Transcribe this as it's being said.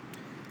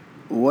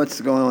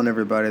What's going on,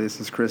 everybody? This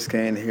is Chris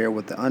Kane here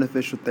with the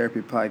Unofficial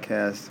Therapy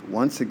Podcast.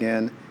 Once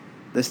again,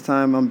 this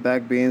time I'm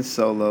back being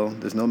solo.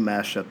 There's no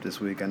mashup this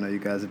week. I know you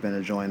guys have been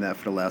enjoying that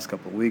for the last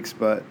couple of weeks,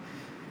 but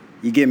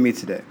you get me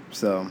today.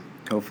 So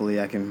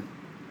hopefully I can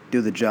do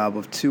the job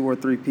of two or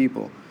three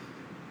people.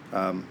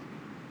 Um,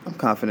 I'm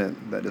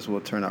confident that this will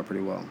turn out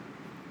pretty well.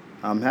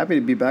 I'm happy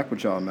to be back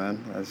with y'all,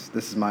 man. As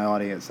this is my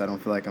audience. I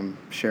don't feel like I'm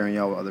sharing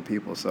y'all with other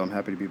people, so I'm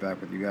happy to be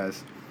back with you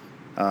guys.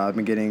 I've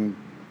been getting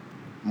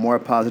more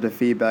positive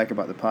feedback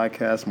about the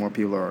podcast. More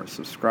people are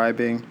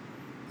subscribing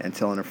and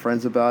telling their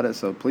friends about it.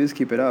 So please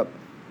keep it up.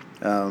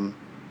 Um,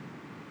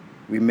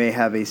 we may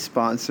have a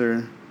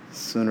sponsor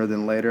sooner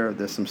than later.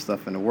 There's some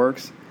stuff in the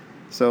works.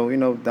 So,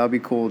 that would be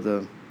cool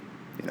to,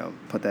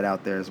 put that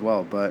out there as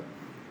well. But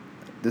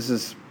this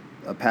is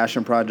a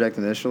passion project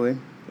initially,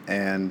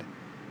 and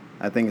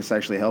I think it's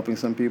actually helping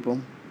some people.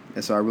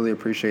 And so I really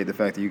appreciate the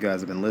fact that you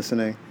guys have been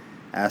listening,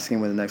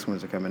 asking when the next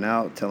ones are coming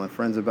out, telling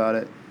friends about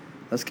it.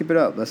 Let's keep it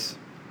up. Let's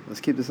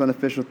keep this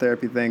unofficial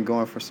therapy thing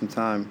going for some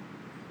time,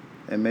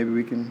 and maybe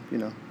we can,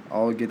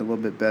 all get a little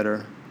bit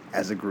better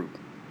as a group.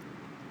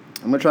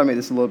 I'm gonna try to make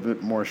this a little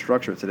bit more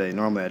structured today.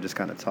 Normally, I just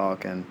kind of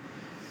talk and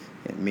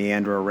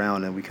meander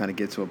around, and we kind of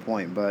get to a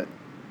point. But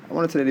I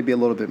wanted today to be a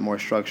little bit more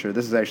structured.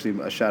 This is actually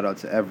a shout out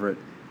to Everett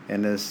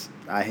and this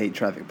I Hate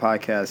Traffic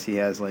podcast. He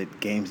has like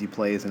games he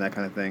plays and that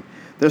kind of thing.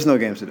 There's no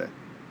games today,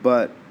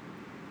 but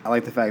I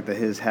like the fact that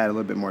his had a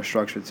little bit more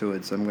structure to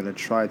it. So I'm going to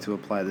try to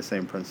apply the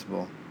same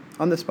principle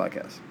on this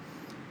podcast.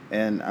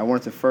 And I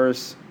wanted to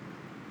first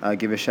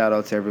give a shout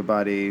out to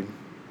everybody,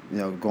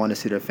 going to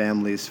see their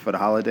families for the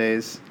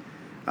holidays.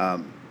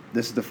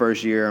 This is the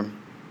first year,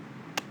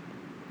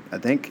 I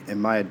think, in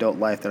my adult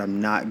life that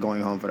I'm not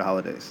going home for the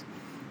holidays.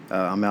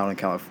 I'm out in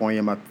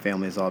California. My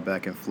family is all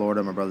back in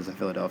Florida. My brother's in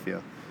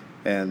Philadelphia.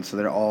 And so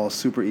they're all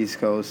super East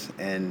Coast.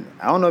 And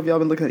I don't know if y'all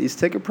been looking at these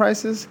ticket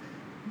prices.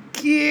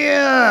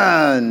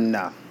 Yeah,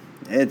 no.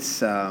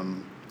 It's,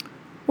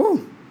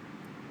 whoo.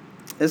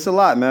 It's a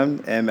lot,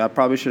 man. And I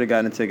probably should have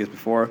gotten the tickets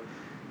before,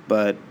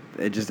 but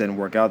it just didn't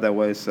work out that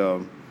way.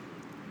 So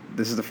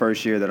this is the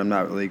first year that I'm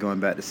not really going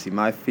back to see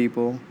my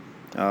people.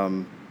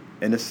 And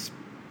it's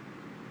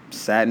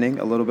saddening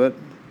a little bit.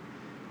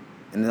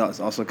 And it's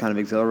also kind of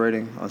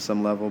exhilarating on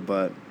some level,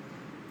 but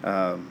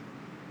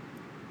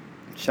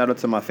shout out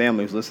to my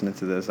family who's listening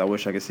to this. I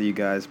wish I could see you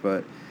guys,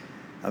 but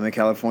I'm in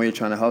California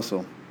trying to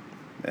hustle.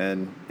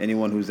 And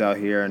anyone who's out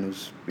here and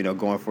who's,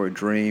 going for a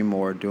dream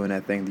or doing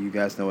that thing, you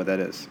guys know what that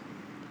is.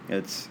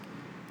 It's,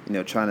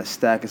 trying to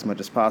stack as much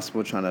as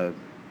possible, trying to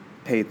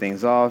pay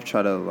things off,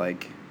 try to,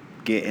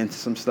 get into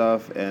some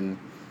stuff. And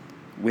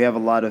we have a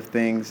lot of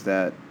things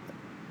that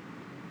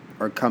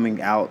are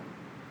coming out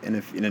in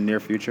the near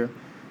future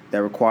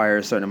that require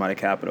a certain amount of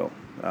capital.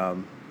 I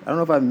don't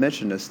know if I've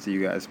mentioned this to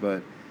you guys,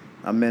 but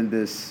I'm in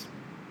this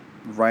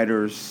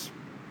writers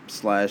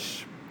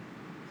slash,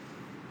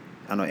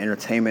 I don't know,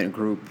 entertainment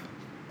group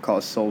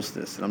called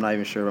Solstice. And I'm not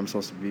even sure if I'm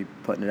supposed to be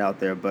putting it out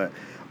there, but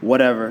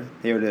whatever,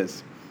 here it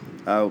is.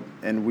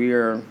 And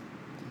we're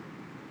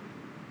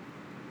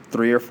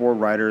 3 or 4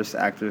 writers,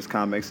 actors,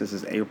 comics. This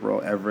is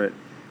April, Everett,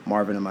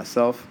 Marvin, and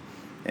myself.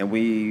 And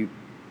we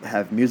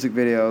have music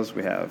videos.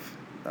 We have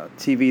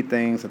TV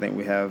things. I think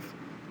we have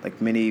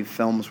mini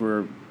films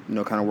we're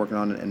kind of working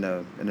on in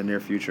the near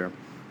future.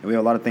 And we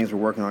have a lot of things we're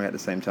working on at the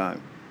same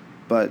time.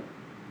 But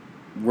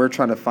we're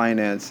trying to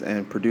finance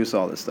and produce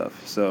all this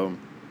stuff. So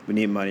we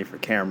need money for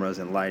cameras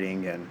and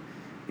lighting and,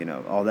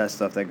 all that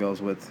stuff that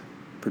goes with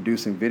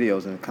producing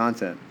videos and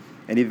content.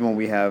 And even when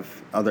we have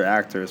other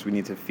actors, we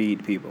need to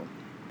feed people.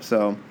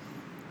 So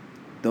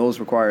those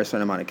require a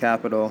certain amount of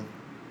capital.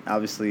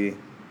 Obviously,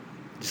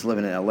 just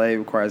living in LA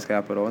requires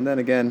capital. And then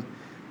again,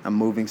 I'm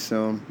moving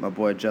soon. My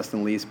boy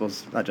Justin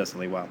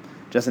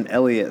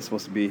Elliott is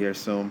supposed to be here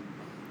soon.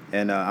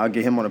 And I'll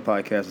get him on the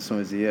podcast as soon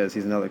as he is.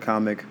 He's another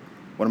comic,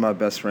 one of my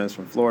best friends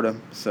from Florida.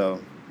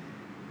 So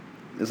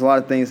there's a lot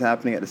of things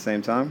happening at the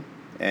same time.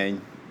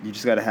 And you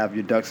just got to have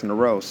your ducks in a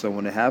row. So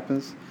when it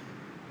happens,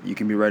 you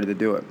can be ready to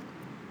do it.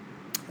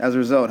 As a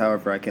result,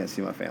 however, I can't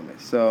see my family.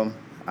 So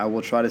I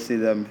will try to see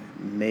them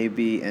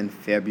maybe in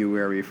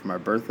February for my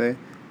birthday.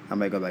 I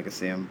might go back and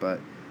see them, but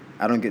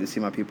I don't get to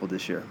see my people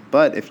this year.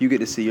 But if you get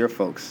to see your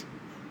folks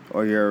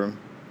or your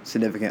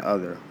significant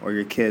other or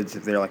your kids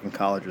if they're in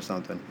college or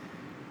something,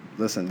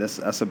 listen,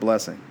 that's a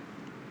blessing.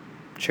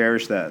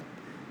 Cherish that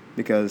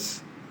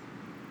because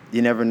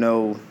you never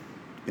know,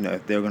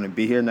 if they're going to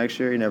be here next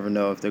year. You never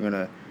know if they're going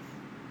to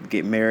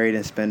get married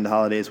and spend the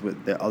holidays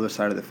with the other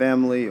side of the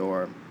family,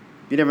 or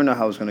you never know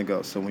how it's going to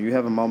go. So when you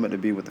have a moment to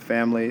be with the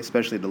family,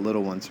 especially the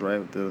little ones,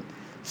 right, to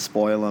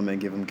spoil them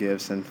and give them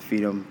gifts and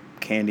feed them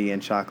candy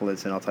and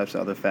chocolates and all types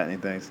of other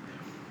fattening things,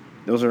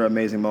 those are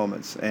amazing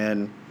moments.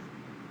 And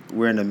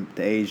we're in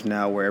the age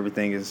now where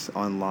everything is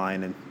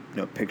online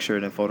and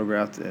pictured and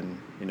photographed and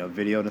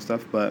videoed and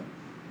stuff. But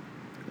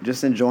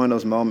just enjoying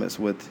those moments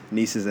with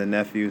nieces and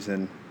nephews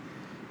and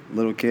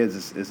little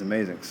kids is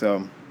amazing.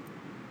 So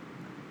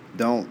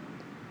don't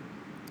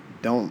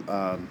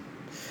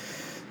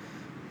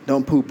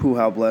don't poo-poo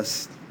how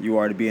blessed you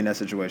are to be in that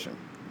situation.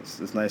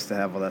 It's nice to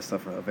have all that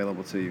stuff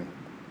available to you.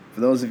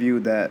 For those of you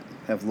that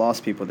have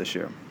lost people this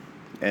year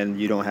and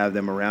you don't have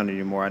them around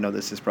anymore, I know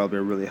this is probably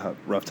a really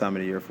rough time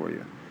of the year for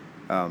you.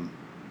 Um,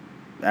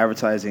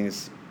 Advertising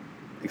is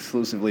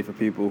exclusively for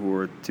people who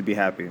are to be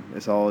happy.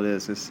 It's all it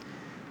is. It's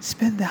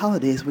spend the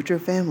holidays with your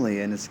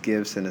family, and it's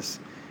gifts, and it's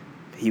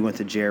he went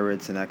to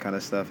Jared's and that kind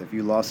of stuff. If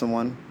you lost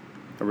someone,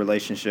 a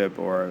relationship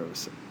or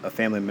a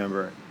family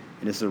member,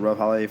 and it's a rough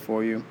holiday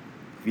for you,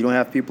 if you don't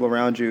have people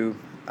around you,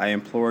 I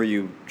implore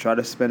you, try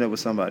to spend it with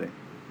somebody.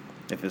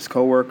 If it's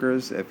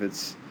coworkers, if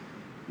it's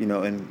in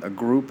a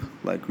group,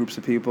 like groups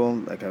of people,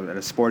 like at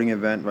a sporting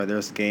event, right?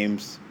 There's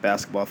games,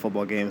 basketball,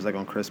 football games, like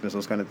on Christmas,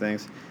 those kind of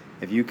things.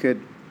 If you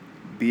could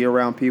be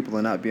around people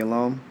and not be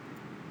alone,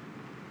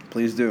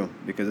 please do,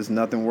 because it's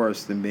nothing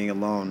worse than being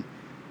alone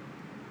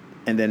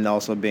and then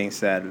also being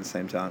sad at the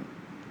same time,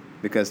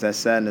 because that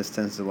sadness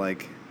tends to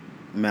like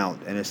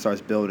mount and it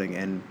starts building,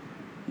 and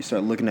you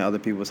start looking at other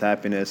people's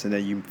happiness, and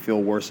then you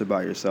feel worse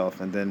about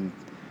yourself, and then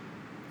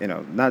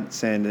not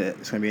saying that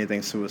it's going to be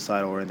anything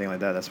suicidal or anything like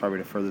that. That's probably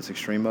the furthest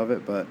extreme of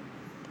it, but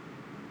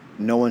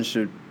no one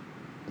should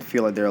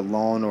feel like they're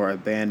alone or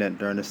abandoned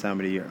during this time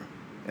of the year.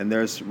 And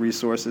there's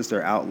resources, there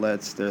are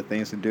outlets, there are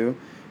things to do.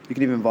 You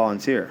can even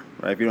volunteer,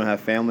 right? If you don't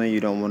have family, you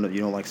don't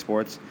like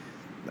sports,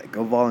 like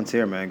go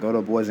volunteer, man. Go to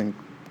a Boys and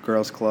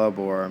Girls Club,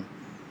 or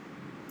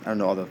I don't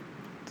know, all the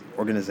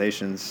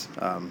organizations,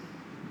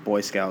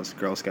 Boy Scouts,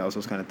 Girl Scouts,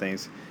 those kind of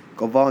things.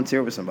 Go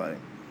volunteer with somebody,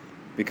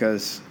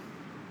 because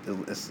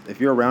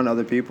if you're around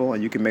other people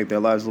and you can make their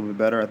lives a little bit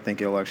better, I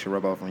think it'll actually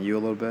rub off on you a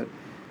little bit,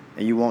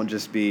 and you won't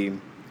just be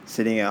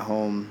sitting at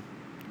home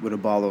with a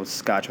bottle of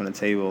scotch on the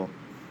table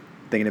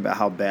thinking about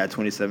how bad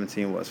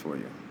 2017 was for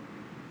you.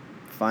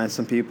 Find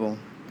some people,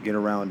 get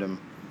around them,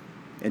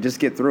 and just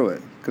get through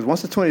it. Because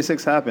once the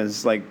 26th happens,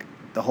 it's like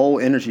the whole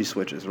energy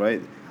switches,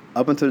 right?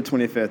 Up until the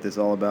 25th, it's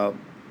all about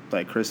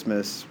like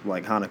Christmas,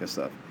 like Hanukkah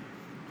stuff.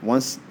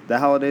 Once that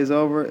holiday's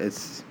over,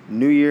 it's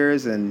New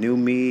Year's and new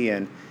me,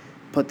 and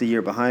put the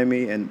year behind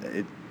me,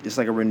 and it's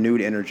like a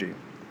renewed energy.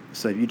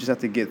 So you just have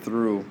to get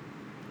through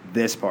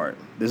this part.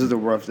 This is the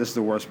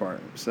worst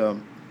part. So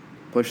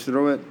push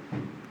through it,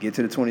 get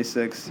to the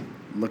 26th,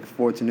 look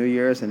forward to New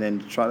Year's, and then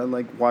try to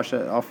like wash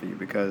that off of you,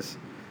 because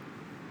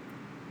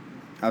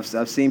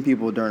I've seen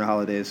people during the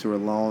holidays who are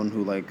alone,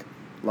 who like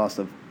lost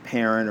a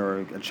parent or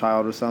a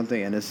child or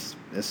something, and it's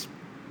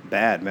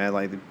bad, man.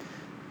 Like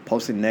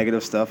posting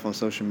negative stuff on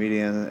social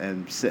media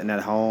and sitting at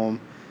home,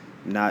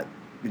 not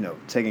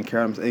taking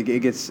care of them. It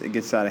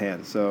gets out of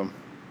hand. So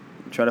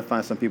try to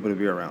find some people to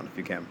be around if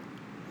you can.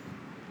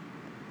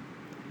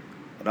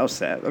 Well, that was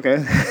sad. Okay,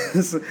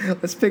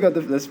 let's pick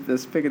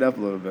it up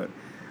a little bit.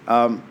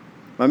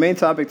 My main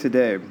topic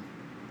today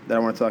that I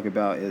want to talk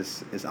about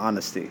is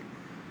honesty.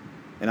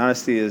 And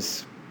honesty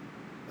is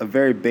a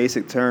very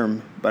basic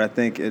term, but I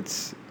think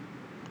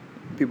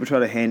people try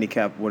to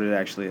handicap what it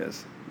actually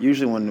is.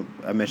 Usually when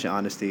I mention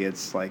honesty,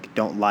 it's like,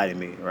 don't lie to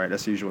me, right?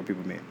 That's usually what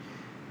people mean.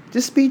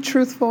 Just be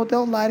truthful,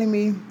 don't lie to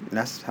me. And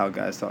that's how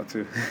guys talk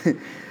too.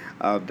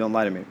 Don't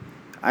lie to me.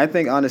 I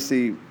think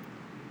honesty,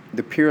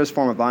 the purest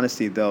form of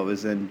honesty, though,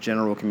 is in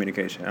general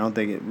communication. I don't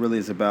think it really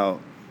is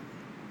about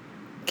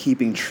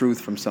keeping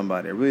truth from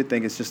somebody. I really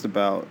think it's just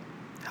about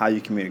how you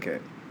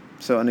communicate.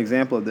 So an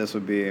example of this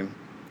would be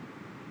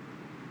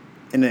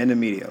in the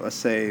media. Let's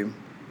say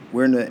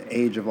we're in the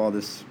age of all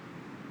this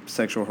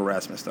sexual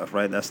harassment stuff,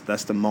 right?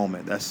 That's the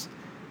moment. That's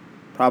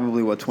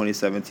probably what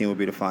 2017 would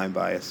be defined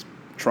by, as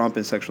Trump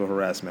and sexual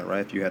harassment, right?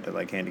 If you had to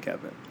like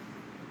handicap it.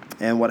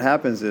 And what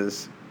happens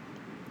is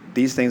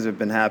these things have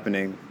been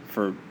happening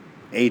for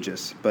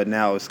ages, but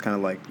now it's kind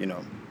of like,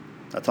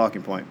 a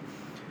talking point.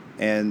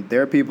 And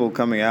there are people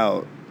coming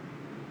out,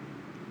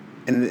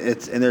 and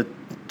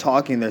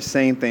they're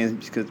saying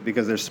things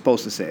because they're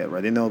supposed to say it,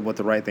 right? They know what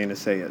the right thing to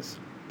say is,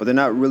 but they're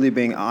not really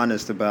being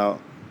honest about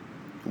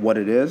what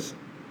it is,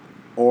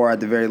 or at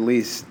the very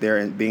least,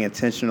 they're being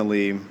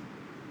intentionally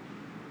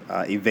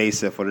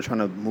evasive, or they're trying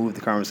to move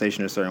the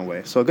conversation in a certain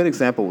way. So a good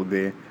example would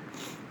be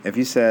if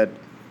you said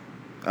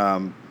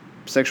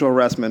sexual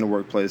harassment in the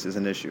workplace is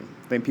an issue.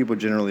 I think people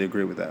generally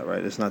agree with that,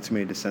 right? There's not too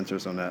many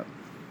dissenters on that.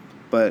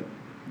 But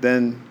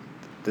then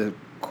the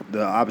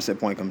opposite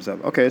point comes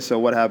up. Okay, so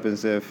what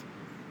happens if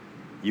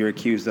you're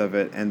accused of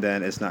it and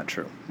then it's not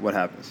true? What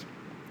happens?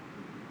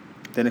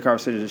 Then the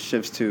conversation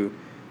shifts to,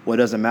 well, it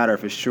doesn't matter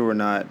if it's true or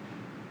not,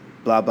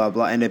 blah, blah,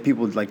 blah. And then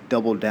people like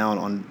double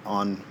down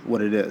on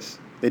what it is.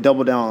 They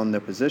double down on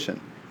their position.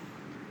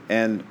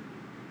 And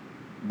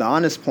the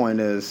honest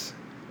point is,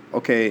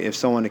 okay, if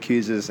someone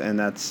accuses and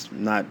that's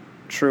not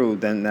true,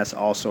 then that's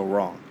also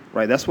wrong,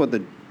 right? That's what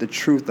the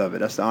truth of it,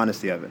 that's the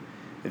honesty of it.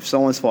 If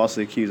someone's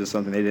falsely accused of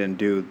something they didn't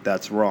do,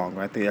 that's wrong,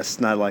 right? That's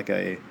not like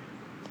a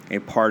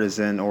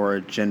partisan or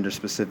a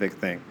gender-specific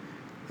thing.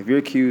 If you're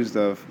accused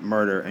of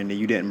murder and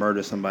you didn't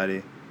murder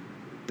somebody,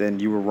 then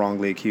you were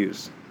wrongly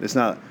accused. It's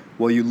not,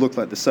 well, you look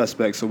like the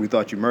suspect, so we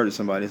thought you murdered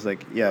somebody. It's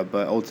like, yeah,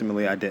 but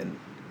ultimately I didn't,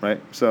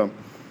 right? So,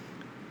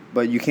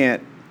 but you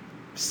can't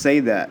say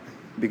that,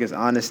 because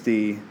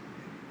honesty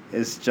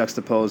is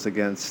juxtaposed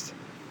against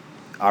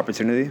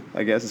opportunity,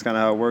 I guess is kind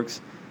of how it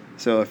works.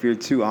 So if you're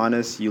too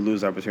honest, you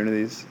lose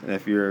opportunities. And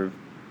if you're,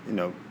 you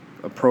know,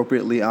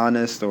 appropriately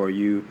honest or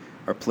you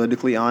are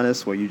politically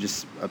honest, where you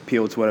just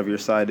appeal to whatever your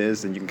side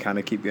is, then you can kind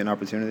of keep getting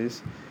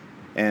opportunities.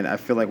 And I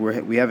feel like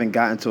we haven't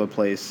gotten to a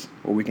place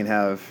where we can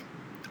have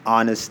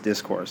honest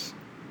discourse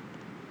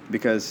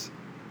because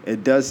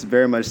it does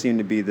very much seem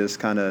to be this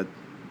kind of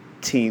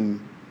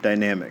team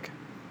dynamic.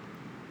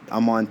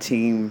 I'm on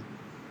team,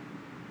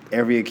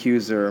 every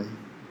accuser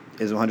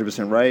is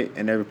 100% right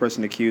and every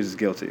person accused is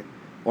guilty.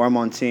 Or I'm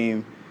on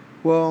team,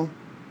 well,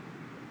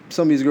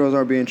 some of these girls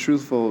aren't being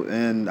truthful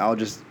and I'll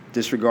just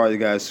disregard the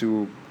guys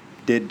who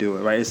did do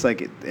it, right? It's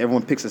like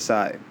everyone picks a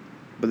side.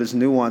 But there's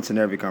nuance in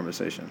every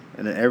conversation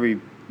and in every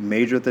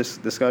major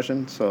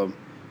discussion, so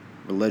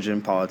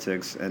religion,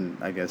 politics, and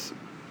I guess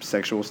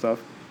sexual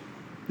stuff,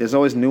 there's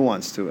always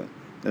nuance to it.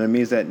 And it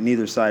means that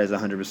neither side is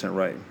 100%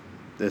 right.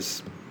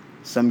 There's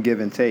some give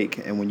and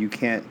take, and when you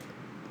can't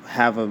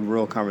have a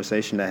real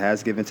conversation that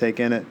has give and take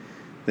in it,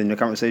 then your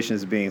conversation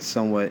is being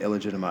somewhat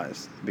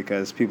illegitimized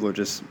because people are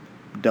just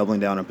doubling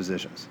down on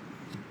positions.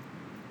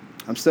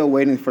 I'm still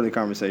waiting for the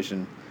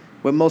conversation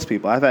with most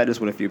people. I've had this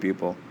with a few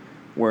people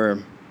where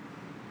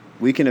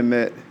we can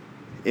admit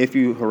if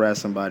you harass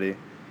somebody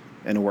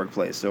in a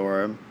workplace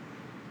or,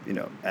 you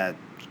know, at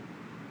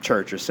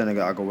church or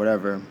synagogue or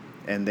whatever,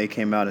 and they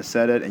came out and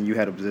said it and you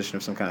had a position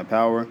of some kind of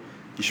power,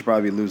 you should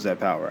probably lose that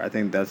power. I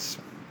think that's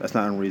not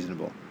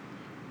unreasonable.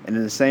 And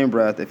in the same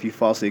breath, if you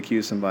falsely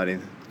accuse somebody,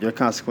 your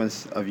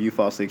consequence of you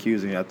falsely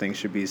accusing, I think,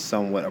 should be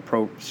somewhat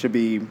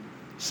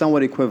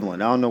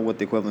equivalent. I don't know what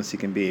the equivalency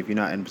can be. If you're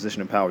not in a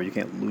position of power, you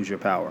can't lose your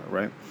power,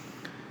 right?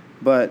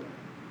 But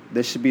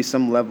there should be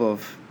some level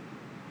of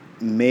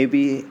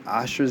maybe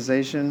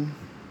ostracization.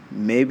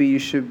 Maybe you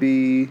should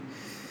be,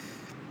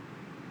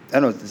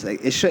 I don't know, it's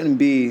like, it shouldn't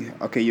be,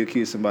 okay, you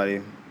accuse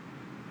somebody,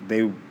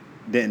 they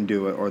didn't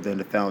do it or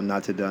they're found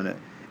not to have done it,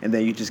 and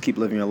then you just keep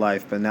living your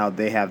life, but now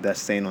they have that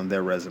stain on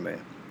their resume.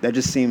 That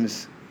just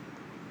seems,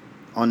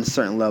 on a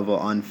certain level,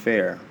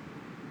 unfair.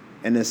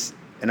 And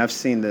I've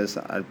seen this,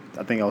 I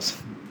think I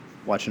was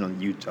watching on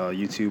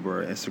YouTube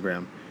or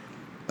Instagram,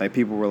 like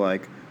people were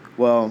like,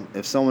 well,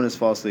 if someone is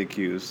falsely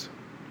accused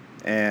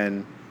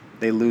and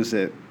they lose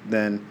it,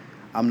 then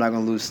I'm not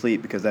going to lose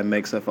sleep because that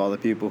makes up for all the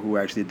people who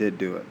actually did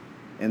do it.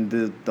 And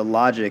the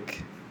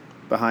logic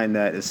behind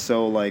that is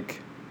so, like,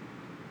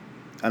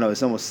 I know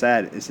it's almost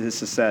sad. It's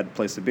a sad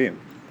place to be.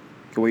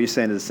 What you're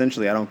saying is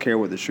essentially, I don't care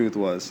what the truth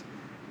was.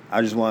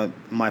 I just want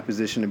my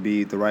position to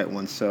be the right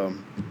one, so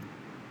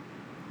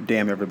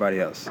damn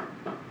everybody else.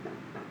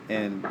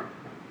 And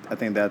I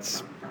think I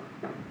guess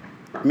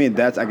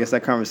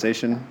that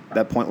conversation,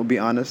 that point would be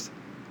honest,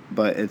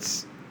 but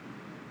it's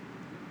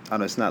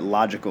not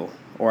logical,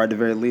 or at the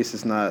very least,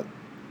 it's not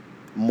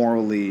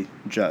morally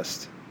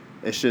just.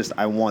 It's just,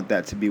 I want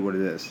that to be what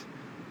it is.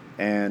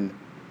 And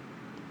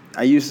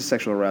I use the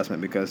sexual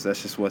harassment because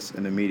that's just what's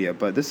in the media,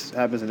 but this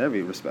happens in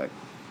every respect.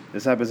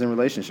 This happens in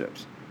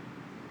relationships,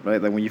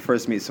 right? Like when you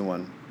first meet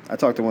someone, I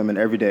talk to women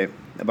every day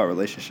about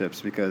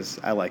relationships because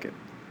I like it,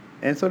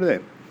 and so do they.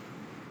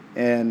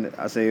 And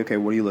I say, okay,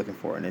 what are you looking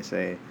for? And they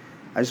say,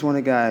 I just want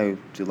a guy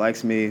who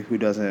likes me, who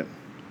doesn't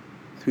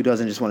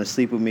just want to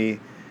sleep with me,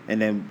 and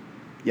then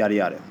yada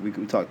yada. We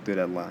talk through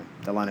that line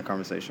of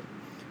conversation.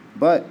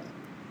 But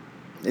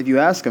if you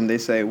ask them, they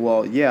say,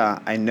 well, yeah,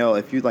 I know.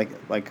 If you like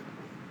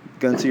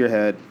gun to your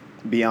head,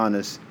 be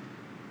honest.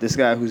 This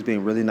guy who's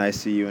being really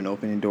nice to you and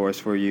opening doors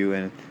for you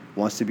and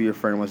wants to be your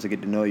friend, wants to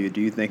get to know you,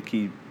 do you think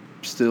he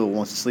still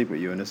wants to sleep with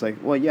you? And it's like,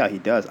 well, yeah, he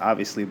does,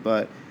 obviously,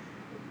 but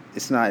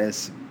it's not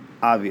as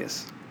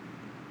obvious.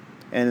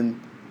 And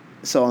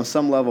so on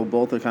some level,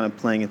 both are kind of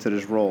playing into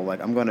this role.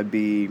 Like,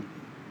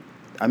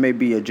 I may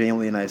be a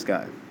genuinely nice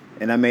guy,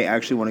 and I may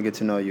actually want to get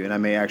to know you, and I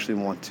may actually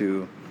want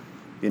to,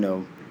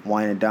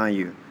 wine and dine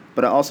you.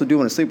 But I also do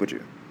want to sleep with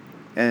you.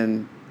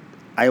 And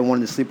I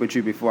wanted to sleep with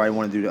you before I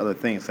wanted to do the other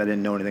things. I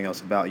didn't know anything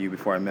else about you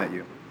before I met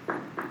you.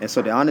 And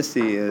so the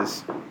honesty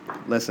is,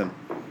 listen,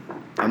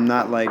 I'm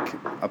not like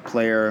a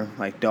player,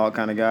 like dog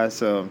kind of guy,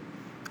 so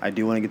I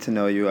do want to get to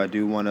know you. I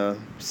do want to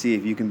see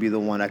if you can be the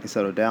one I can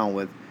settle down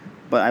with.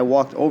 But I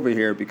walked over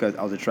here because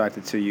I was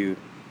attracted to you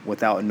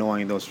without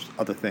knowing those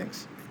other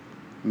things.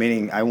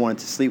 Meaning I wanted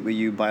to sleep with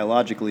you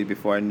biologically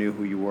before I knew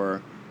who you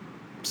were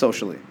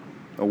socially,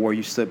 or where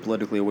you stood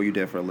politically, or what you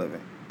did for a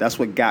living. That's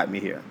what got me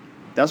here.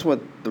 That's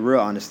what the real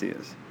honesty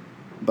is.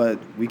 But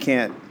we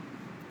can't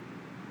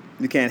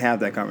have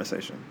that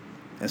conversation.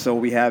 And so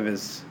what we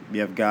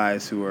have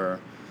guys who are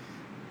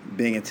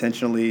being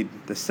intentionally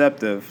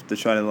deceptive to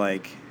try to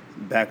like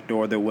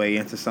backdoor their way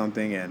into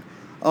something, and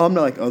I'm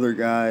not like other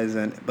guys,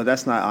 but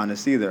that's not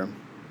honest either.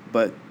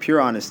 But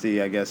pure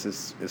honesty, I guess,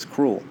 is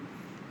cruel,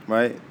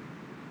 right?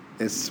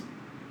 It's,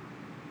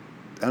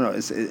 I don't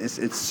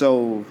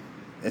know,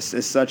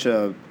 it's such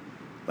a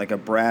like a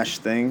brash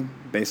thing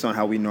based on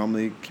how we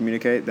normally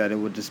communicate that it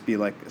would just be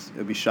like, it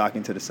would be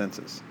shocking to the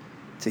senses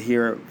to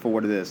hear it for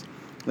what it is.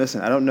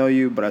 Listen, I don't know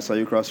you, but I saw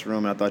you across the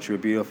room and I thought you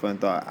were beautiful and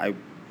thought, I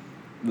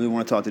really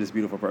want to talk to this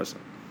beautiful person.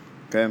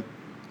 Okay?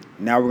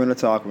 Now we're going to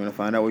talk. We're going to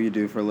find out what you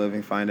do for a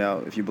living, find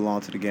out if you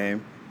belong to the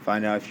game,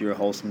 find out if you're a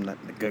wholesome,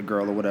 good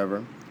girl or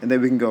whatever, and then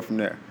we can go from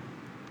there.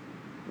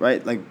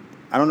 Right? Like,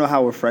 I don't know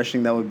how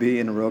refreshing that would be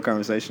in a real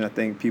conversation. I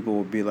think people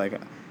would be like,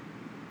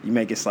 you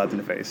may get slapped in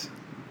the face.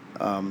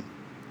 And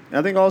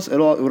I think also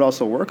it would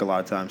also work a lot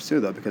of times too,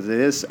 though, because it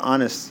is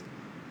honest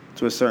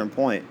to a certain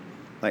point.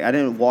 Like, I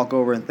didn't walk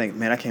over and think,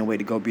 man, I can't wait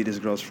to go be this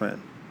girl's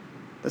friend.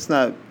 That's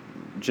not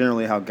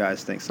generally how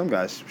guys think. Some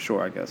guys,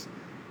 sure, I guess.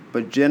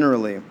 But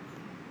generally,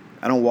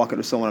 I don't walk up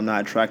to someone I'm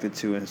not attracted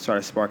to and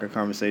start to spark a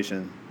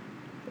conversation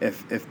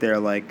if they're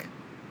like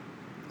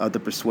of the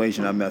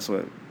persuasion I mess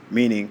with.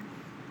 Meaning,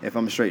 if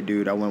I'm a straight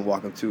dude, I wouldn't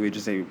walk up to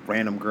just a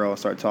random girl and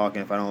start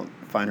talking if I don't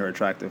find her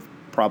attractive,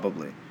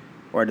 probably.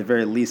 Or at the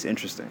very least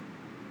interesting.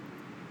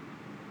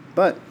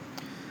 But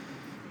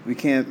we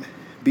can't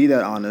be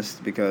that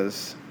honest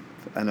because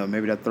I know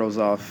maybe that throws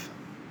off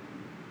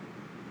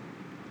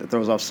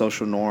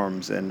social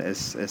norms, and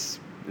it's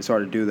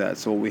hard to do that.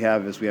 So what we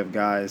have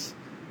guys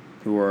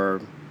who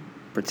are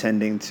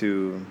pretending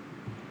to,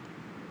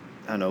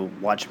 I don't know,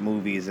 watch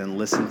movies and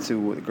listen to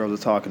what the girls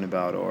are talking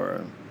about,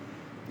 or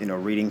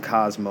reading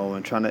Cosmo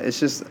and trying to. It's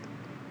just,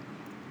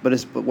 but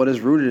what is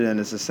rooted in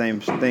is the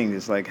same thing.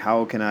 It's like,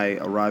 how can I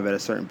arrive at a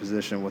certain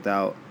position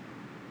without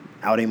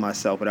outing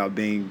myself, without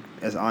being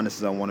as honest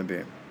as I want to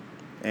be,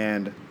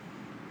 and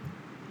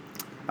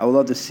I would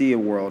love to see a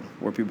world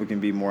where people can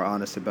be more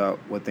honest about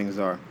what things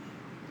are,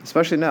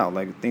 especially now.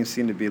 Like, things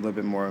seem to be a little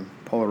bit more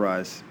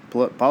polarized.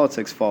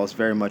 Politics falls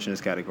very much in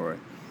this category,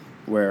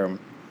 where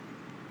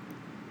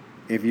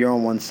if you're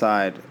on one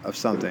side of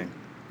something,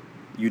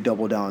 you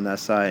double down on that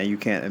side and you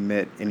can't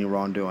admit any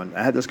wrongdoing.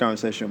 I had this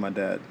conversation with my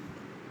dad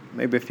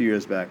maybe a few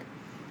years back.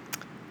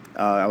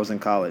 I was in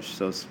college,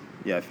 so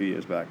a few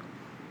years back.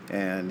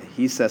 And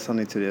he said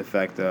something to the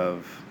effect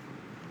of,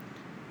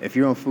 if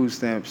you're on food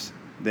stamps,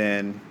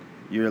 then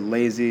you're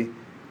lazy,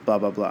 blah,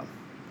 blah, blah.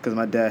 Because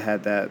my dad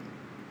had that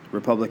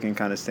Republican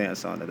kind of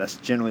stance on it. That's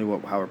generally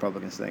how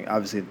Republicans think.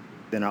 Obviously,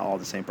 they're not all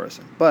the same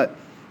person. But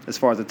as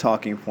far as the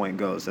talking point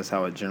goes, that's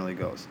how it generally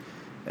goes.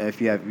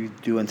 If you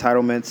do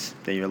entitlements,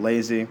 then you're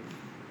lazy.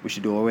 We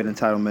should do away with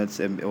entitlements,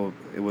 and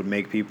it would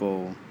make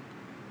people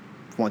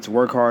want to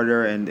work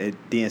harder, and it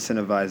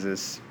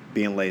de-incentivizes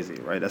being lazy,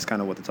 right? That's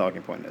kind of what the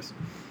talking point is.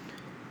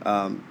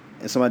 And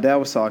so my dad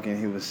was talking,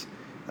 he was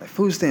like,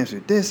 food stamps are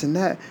this and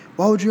that.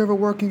 Why would you ever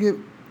work and get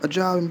a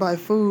job and buy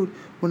food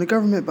when the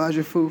government buys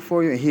your food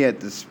for you? And he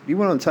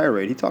went on a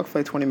tirade. He talked for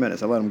like 20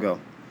 minutes. I let him go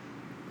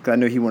because I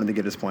knew he wanted to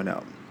get his point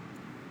out.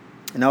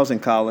 And I was in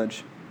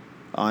college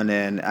on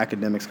an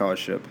academic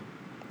scholarship,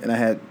 and I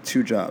had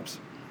 2 jobs.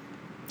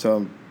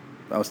 So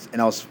I was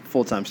a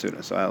full-time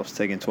student, so I was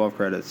taking 12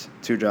 credits,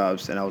 2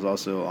 jobs, and I was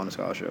also on a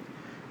scholarship.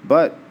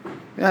 But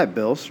I had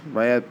bills,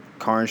 right? I had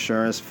car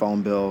insurance,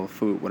 phone bill,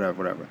 food,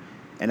 whatever.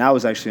 And I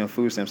was actually on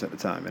food stamps at the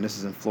time, and this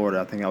is in Florida.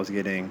 I think I was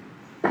getting,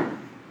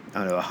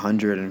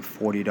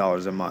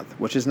 $140 a month,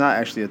 which is not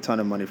actually a ton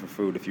of money for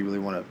food if you really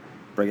want to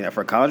break it out.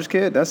 For a college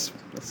kid, that's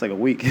like a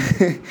week.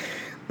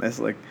 That's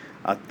like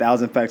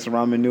 1,000 packs of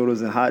ramen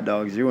noodles and hot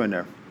dogs. You in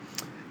there.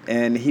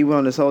 And he went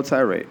on this whole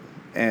tirade.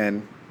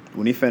 And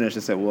when he finished, I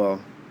said, well,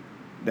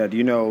 Dad,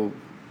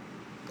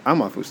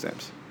 I'm on food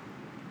stamps.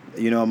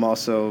 I'm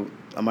also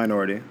a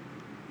minority.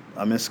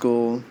 I'm in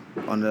school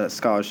on a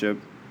scholarship,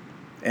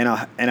 and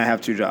I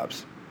have 2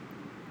 jobs.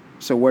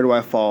 So where do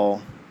I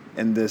fall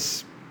in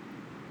this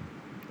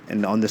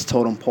and on this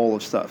totem pole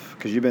of stuff?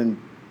 Because you've been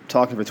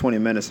talking for 20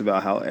 minutes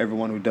about how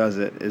everyone who does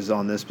it is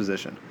on this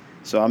position.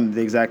 So I'm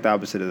the exact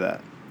opposite of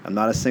that. I'm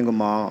not a single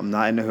mom. I'm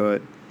not in the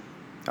hood.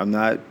 I'm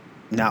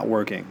not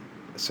working.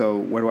 So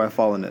where do I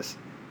fall in this?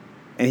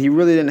 And he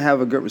really didn't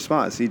have a good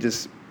response.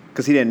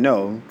 Because he didn't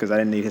know, because I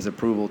didn't need his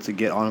approval to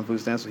get on food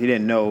stamps, so he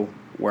didn't know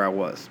where I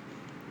was.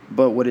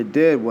 But what it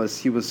did was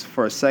he was,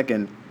 for a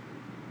second,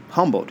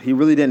 humbled. He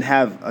really didn't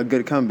have a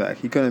good comeback.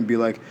 He couldn't be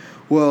like,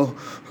 well,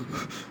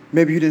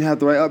 maybe you didn't have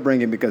the right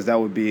upbringing, because that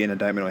would be an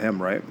indictment on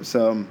him, right?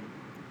 So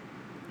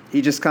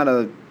he just kind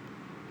of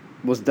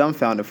was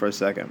dumbfounded for a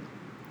second.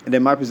 And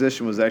then my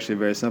position was actually a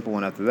very simple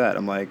one after that.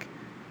 I'm like,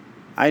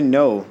 I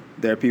know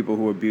there are people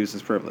who abuse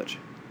this privilege,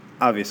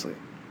 obviously.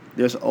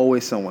 There's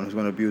always someone who's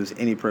going to abuse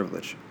any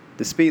privilege.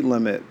 The speed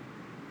limit,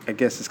 I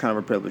guess, is kind of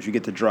a privilege. You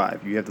get to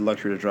drive. You have the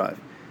luxury to drive.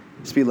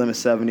 Speed limit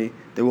 70.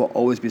 There will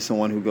always be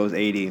someone who goes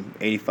 80,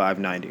 85,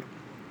 90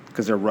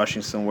 because they're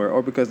rushing somewhere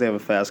or because they have a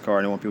fast car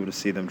and they want people to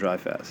see them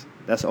drive fast.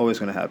 That's always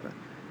going to happen.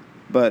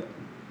 But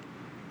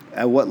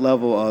at what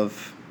level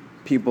of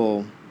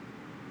people,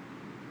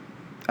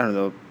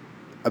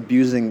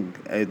 abusing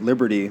a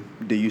liberty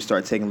do you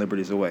start taking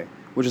liberties away?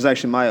 Which is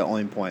actually my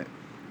only point.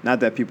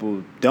 Not that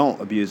people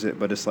don't abuse it,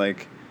 but it's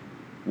like,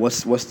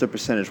 what's the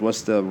percentage?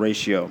 What's the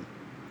ratio?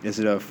 Is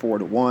it a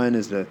 4-to-1?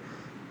 Is it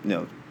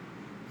a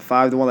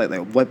 5-to-1?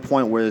 Like what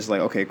point where it's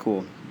like, okay,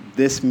 cool,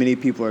 this many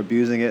people are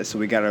abusing it, so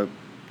we gotta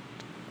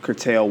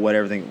curtail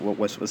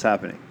what's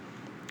happening.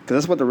 Because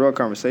that's what the real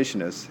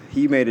conversation is.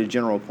 He made a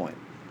general point,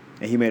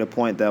 and he made a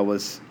point that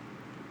was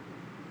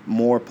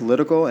more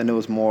political, and it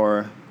was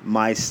more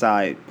my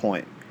side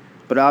point.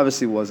 but it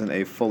obviously wasn't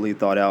a fully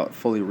thought out,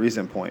 fully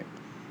reasoned point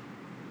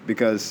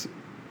because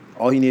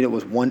all he needed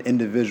was one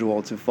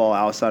individual to fall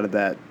outside of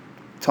that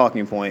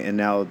talking point, and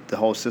now the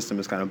whole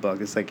system is kind of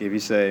bugged. It's like if you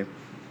say,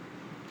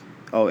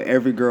 "Oh,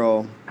 every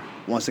girl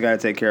wants a guy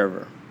to take care of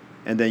her,"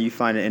 and then you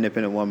find an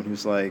independent woman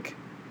who's like,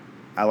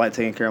 "I like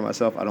taking care of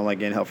myself. I don't like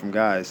getting help from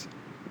guys."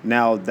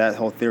 Now that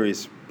whole theory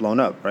is blown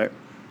up, right?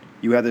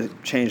 You have to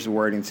change the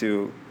wording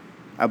to,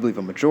 I believe,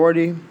 a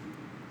majority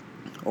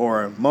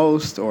or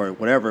most or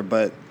whatever,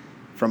 but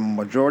from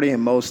majority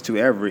and most to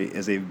every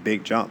is a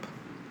big jump.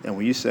 And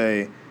when you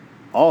say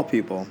all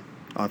people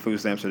on food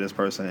stamps are this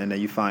person, and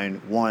then you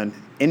find one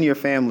in your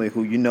family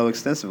who you know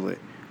extensively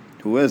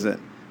who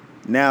isn't,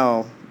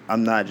 now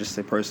I'm not just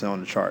a person on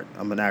the chart.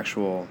 I'm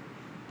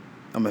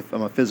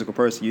a physical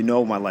person. You know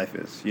what my life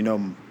is. You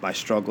know my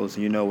struggles.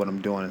 You know what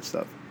I'm doing and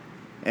stuff.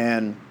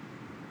 And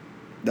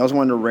that was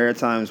one of the rare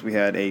times we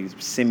had a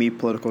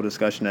semi-political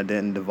discussion that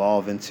didn't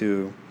devolve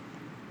into,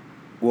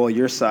 well,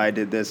 your side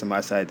did this and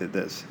my side did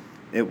this.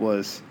 It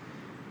was,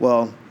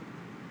 well,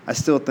 I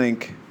still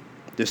think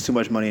there's too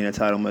much money in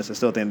entitlements. I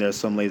still think there's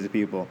some lazy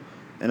people.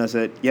 And I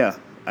said, yeah,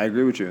 I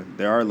agree with you.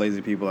 There are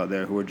lazy people out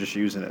there who are just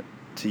using it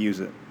to use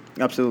it.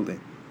 Absolutely.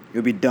 It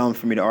would be dumb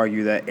for me to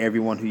argue that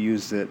everyone who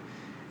uses it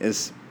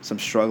is some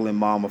struggling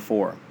mom of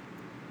four,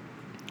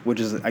 which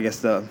is, I guess,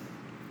 the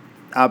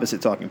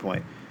opposite talking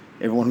point.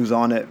 Everyone who's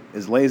on it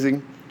is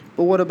lazy.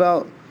 But what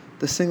about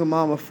the single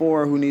mom of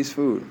four who needs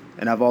food?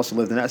 And I've also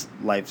lived in that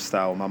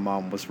lifestyle. My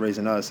mom was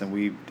raising us, and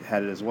we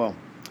had it as well.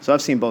 So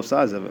I've seen both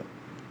sides of it.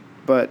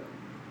 But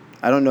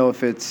I don't know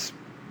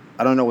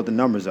what the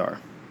numbers are,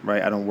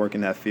 right? I don't work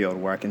in that field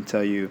where I can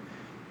tell you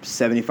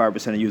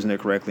 75% are using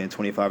it correctly and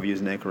 25% are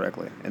using it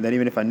incorrectly. And then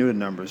even if I knew the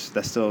numbers,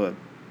 that still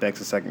begs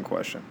the second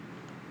question.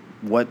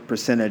 What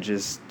percentage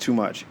is too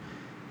much?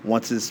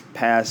 Once it's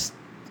past,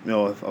 a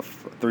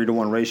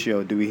 3-to-1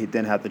 ratio, do we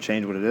then have to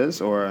change what it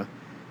is? Or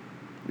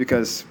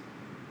because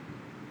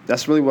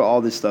that's really what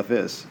all this stuff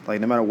is. Like,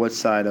 no matter what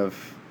side of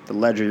the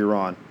ledger you're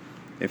on,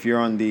 if you're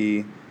on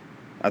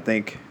I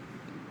think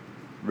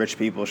rich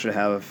people should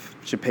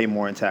pay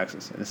more in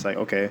taxes. And it's like,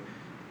 okay,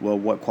 well,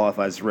 what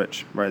qualifies as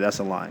rich, right? That's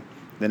a line.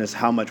 Then it's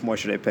how much more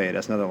should they pay?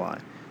 That's another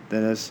line.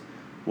 Then it's,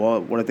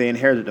 well, what if they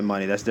inherited the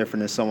money? That's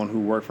different than someone who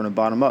worked from the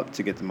bottom up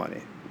to get the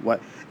money.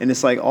 What? And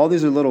it's like all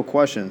these are little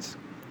questions.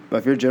 But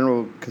if your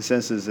general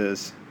consensus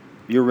is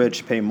you're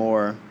rich, pay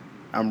more,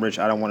 I'm rich,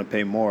 I don't want to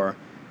pay more,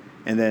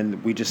 and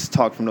then we just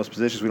talk from those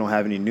positions, we don't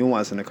have any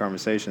nuance in the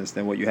conversations,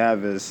 then what you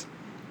have is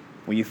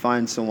when you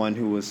find someone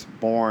who was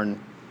born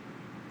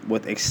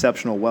with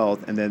exceptional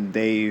wealth and then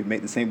they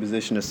make the same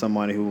position as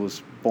somebody who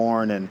was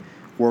born and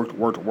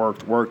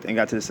worked and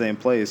got to the same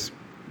place,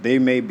 they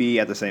may be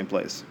at the same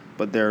place,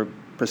 but their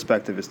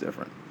perspective is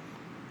different.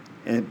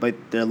 But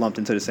they're lumped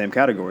into the same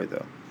category,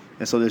 though.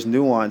 And so there's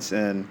nuance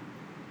in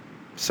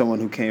someone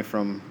who came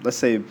from, let's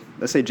say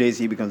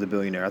Jay-Z becomes a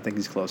billionaire. I think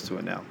he's close to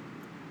it now.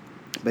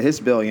 But his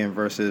billion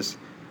versus,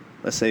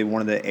 let's say,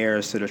 one of the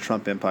heirs to the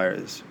Trump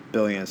empire's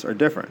billions are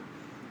different,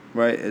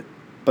 right?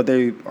 But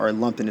they are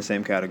lumped in the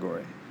same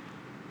category.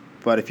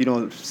 But if you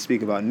don't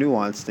speak about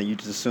nuance, then you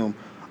just assume,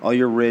 oh,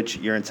 you're rich,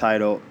 you're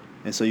entitled,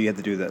 and so you have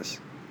to do this.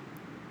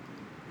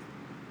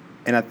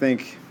 And I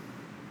think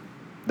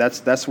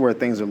that's where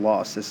things are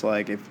lost. It's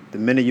like if the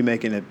minute you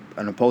make an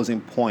opposing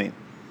point,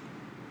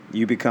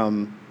 you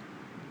become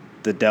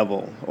the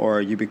devil, or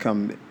you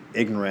become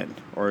ignorant,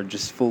 or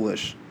just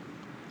foolish,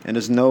 and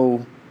there's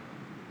no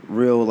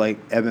real like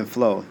ebb and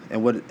flow,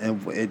 and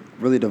it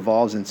really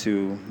devolves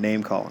into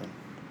name calling,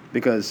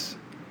 because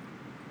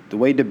the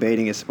way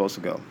debating is supposed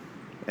to go,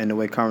 and the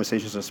way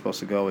conversations are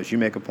supposed to go is you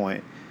make a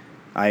point,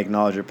 I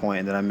acknowledge your point,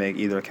 and then I make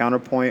either a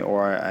counterpoint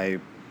or I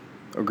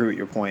agree with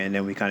your point, and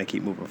then we kind of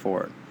keep moving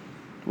forward.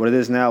 What it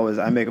is now is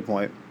I make a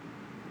point,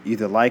 you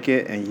either like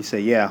it and you say,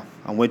 yeah,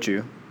 I'm with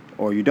you,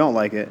 or you don't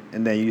like it,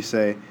 and then you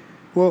say,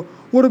 well,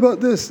 what about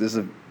this? This is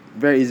a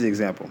very easy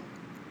example.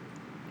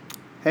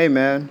 Hey,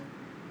 man,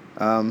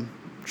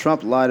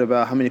 Trump lied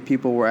about how many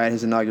people were at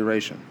his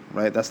inauguration,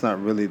 right? That's not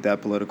really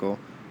that political.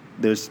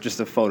 There's just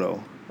a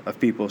photo of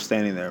people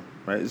standing there,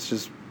 right? It's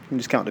just, you can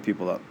just count the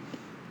people up.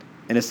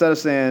 And instead of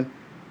saying,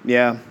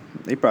 yeah,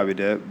 they probably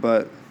did,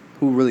 but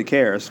who really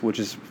cares, which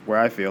is where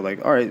I feel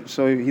like, all right,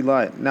 so he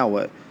lied. Now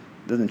what?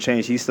 It doesn't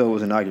change. He still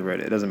was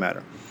inaugurated. It doesn't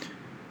matter.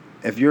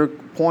 If your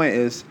point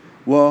is,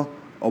 well,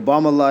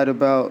 Obama lied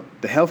about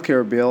the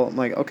healthcare bill, I'm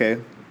like,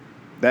 okay,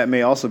 that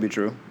may also be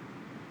true,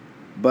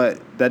 but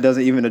that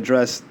doesn't even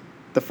address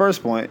the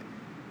first point,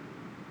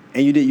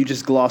 and you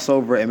just gloss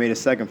over it and made a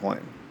second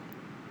point.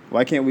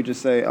 Why can't we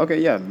just say, okay,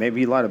 yeah,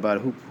 maybe he lied about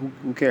it.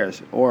 Who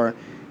cares? Or,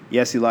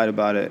 yes, he lied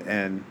about it,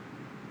 and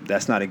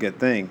that's not a good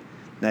thing.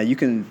 Now, you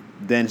can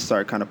then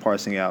start kind of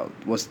parsing out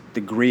what's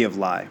the degree of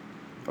lie.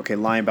 Okay,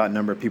 lying about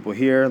number of people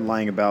here,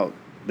 lying about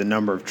the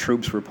number of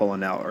troops we're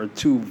pulling out are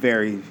two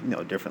very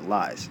different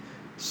lies.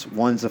 So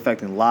one's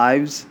affecting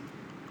lives,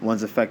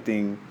 one's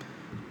affecting,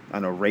 I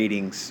don't know,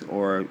 ratings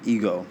or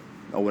ego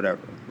or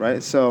whatever,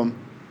 right? So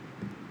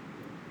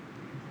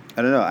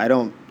I don't know. I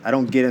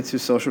don't get into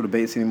social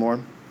debates anymore.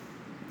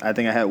 I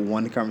think I had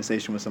one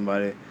conversation with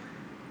somebody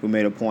who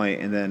made a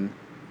point, and then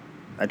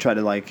I tried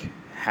to like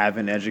have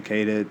an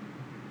educated,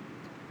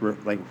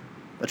 like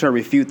I tried to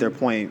refute their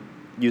point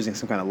using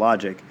some kind of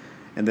logic,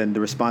 and then the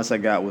response I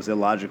got was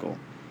illogical,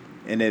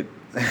 and it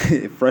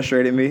it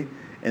frustrated me,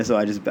 and so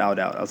I just bowed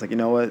out. I was like, you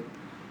know what?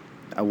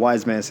 A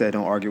wise man said,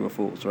 "Don't argue with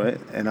fools," right?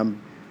 And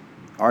I'm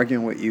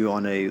arguing with you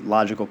on a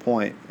logical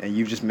point, and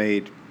you've just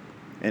made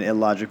an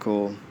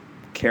illogical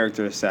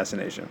character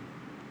assassination.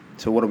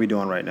 So what are we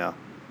doing right now?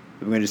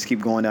 We're gonna just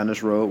keep going down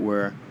this road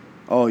where,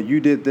 oh, you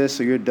did this,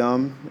 so you're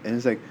dumb, and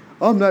it's like,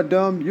 oh, I'm not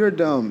dumb, you're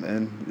dumb,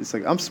 and it's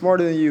like I'm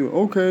smarter than you.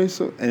 Okay,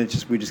 so and it's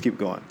just we just keep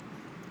going,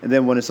 and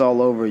then when it's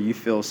all over, you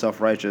feel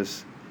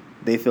self-righteous,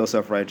 they feel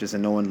self-righteous,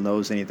 and no one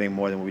knows anything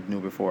more than we knew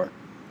before.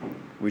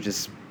 We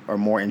just are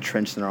more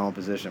entrenched in our own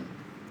position.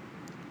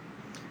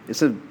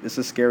 It's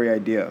a scary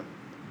idea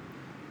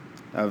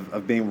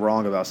of being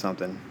wrong about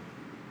something,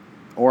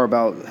 or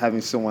about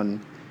having someone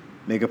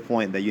make a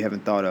point that you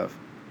haven't thought of.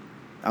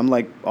 I'm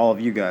like all of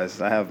you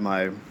guys. I have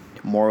my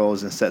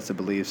morals and sets of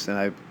beliefs, and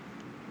I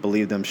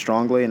believe them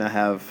strongly, and I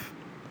have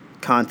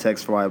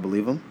context for why I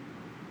believe them.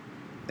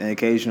 And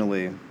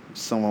occasionally,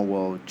 someone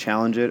will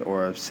challenge it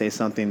or say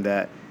something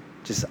that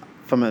just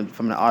from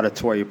an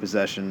auditory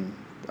position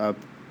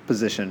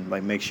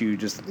like makes you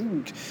just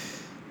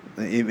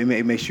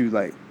it makes you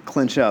like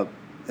clench up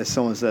if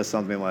someone says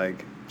something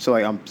like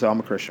I'm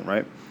a Christian,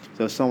 right?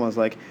 So if someone's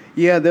like,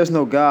 yeah, there's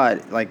no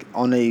God, like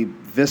on a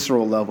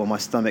visceral level, my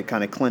stomach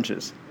kind of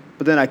clenches.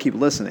 But then I keep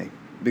listening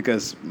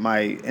because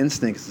my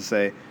instinct is to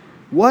say,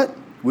 what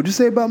would you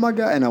say about my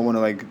God? And I want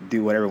to like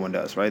do what everyone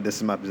does, right? This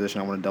is my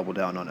position. I want to double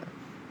down on it.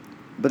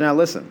 But then I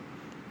listen,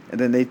 and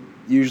then they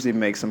usually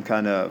make some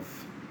kind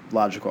of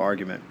logical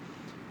argument.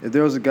 If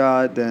there was a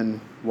God,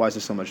 then why is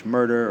there so much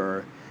murder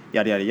or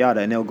yada yada yada?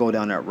 And they'll go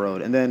down that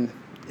road. And then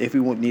if we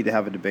would need to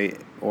have a debate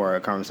or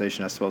a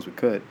conversation, I suppose we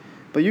could.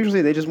 But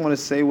usually they just want to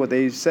say what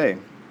they say,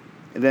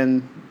 and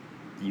then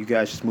you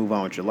guys just move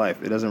on with your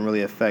life. It doesn't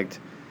really affect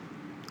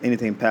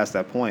anything past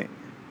that point.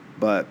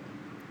 But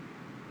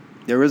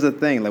there is a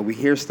thing, like we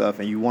hear stuff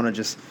and you want to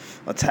just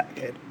attack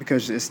it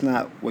because it's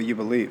not what you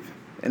believe.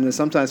 And then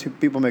sometimes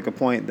people make a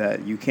point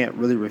that you can't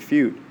really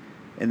refute,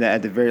 and that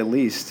at the very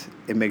least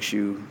it makes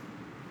you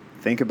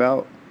think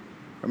about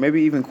or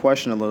maybe even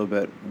question a little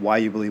bit why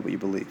you believe what you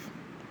believe.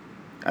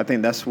 I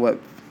think that's what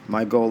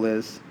my goal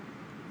is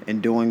in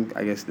doing,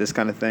 I guess, this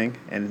kind of thing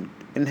and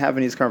in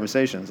having these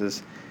conversations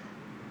is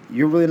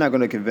you're really not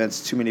going to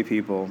convince too many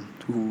people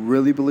who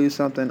really believe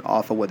something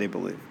off of what they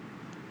believe,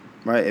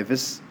 right?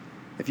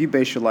 If you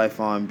base your life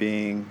on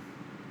being,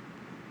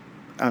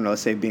 I don't know,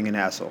 let's say being an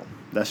asshole,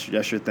 that's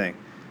your thing.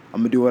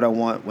 I'm going to do what I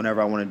want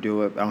whenever I want to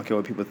do it. I don't care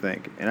what people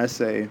think. And I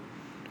say,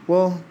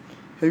 well,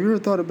 have you ever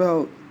thought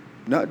about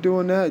not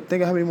doing that?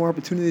 Think of how many more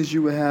opportunities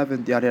you would have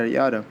and yada, yada,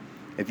 yada.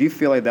 If you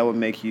feel like that would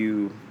make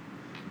you,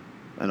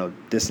 I don't know,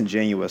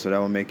 disingenuous or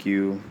that would make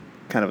you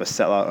kind of a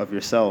sellout of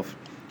yourself,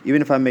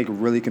 even if I make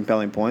really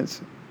compelling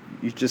points,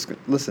 you just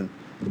listen.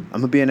 I'm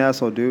going to be an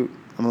asshole, dude.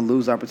 I'm going to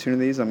lose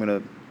opportunities. I'm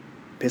going to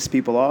piss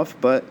people off,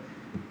 but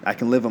I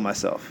can live with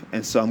myself.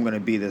 And so I'm going to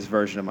be this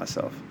version of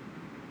myself.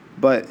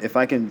 But if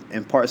I can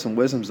impart some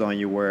wisdoms on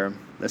you where,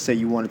 let's say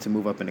you wanted to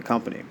move up in the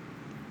company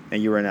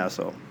and you were an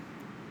asshole,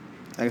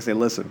 I can say,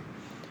 listen,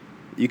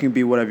 you can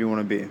be whatever you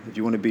want to be. If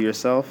you want to be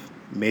yourself,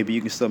 maybe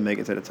you can still make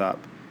it to the top.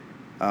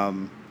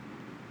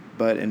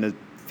 But in the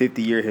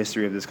 50-year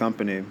history of this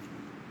company,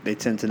 they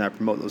tend to not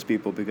promote those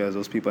people because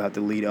those people have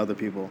to lead other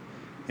people,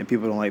 and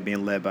people don't like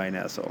being led by an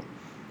asshole.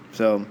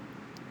 So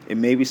it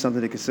may be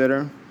something to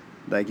consider.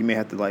 Like you may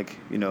have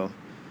to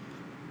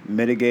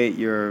mitigate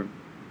your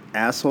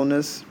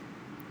assholeness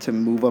to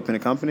move up in a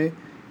company,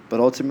 but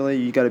ultimately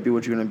you got to be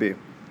what you're going to be.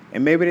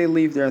 And maybe they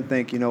leave there and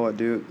think, you know what,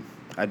 dude,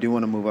 I do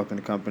want to move up in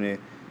the company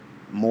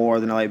more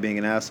than I like being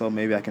an asshole.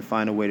 Maybe I can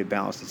find a way to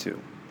balance the two.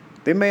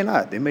 They may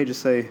not. They may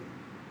just say,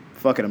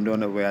 fuck it, I'm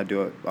doing it the way I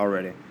do it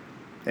already.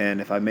 And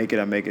if I make it,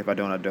 I make it. If I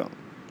don't, I don't.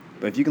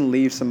 But if you can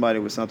leave somebody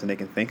with something they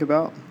can think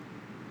about,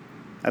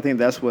 I think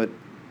that's what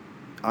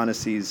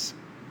honesty's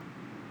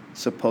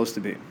supposed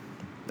to be.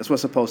 That's what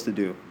it's supposed to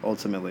do,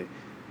 ultimately,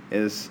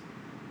 is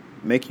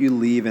make you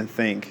leave and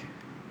think,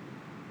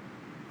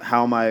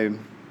 how am I,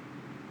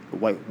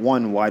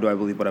 why do I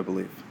believe what I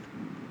believe?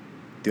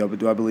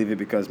 Do I believe it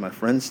because my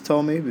friends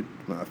told me,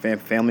 my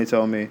family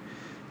told me,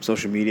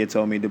 social media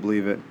told me to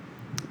believe it?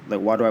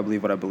 Like, why do I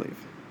believe what I believe?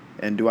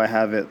 And do I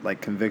have it,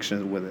 like,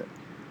 convictions with it?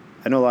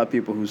 I know a lot of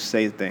people who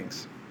say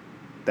things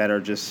that are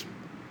just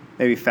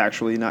maybe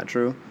factually not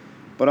true,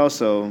 but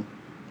also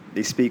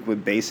they speak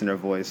with bass in their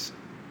voice,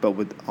 but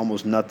with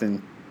almost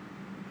nothing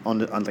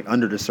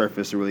under the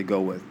surface to really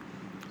go with.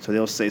 So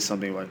they'll say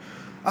something like,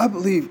 I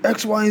believe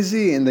X, Y, and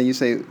Z, and then you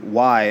say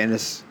why, and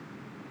it's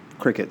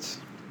crickets.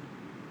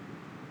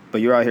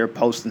 But you're out here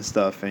posting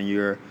stuff, and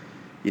you're,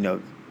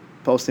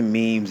 posting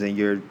memes, and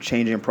you're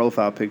changing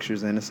profile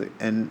pictures,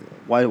 and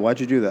why'd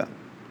you do that?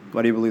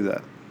 Why do you believe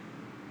that?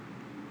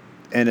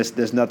 And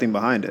there's nothing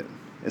behind it.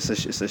 It's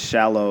a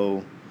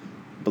shallow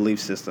belief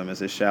system.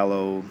 It's a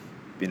shallow,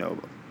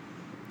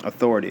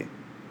 authority.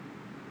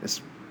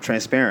 It's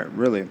transparent,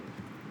 really.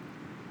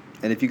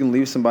 And if you can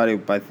leave somebody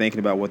by thinking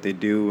about what they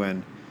do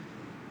and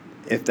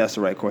if that's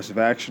the right course of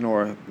action,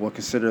 or, well,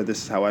 consider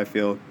this is how I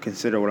feel,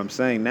 consider what I'm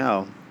saying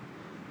now,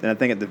 then I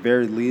think at the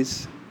very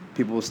least,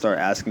 people will start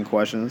asking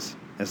questions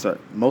and start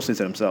mostly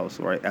to themselves,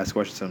 right? Ask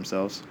questions to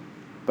themselves,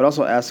 but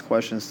also ask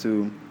questions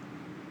to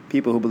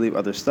people who believe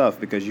other stuff,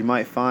 because you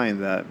might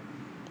find that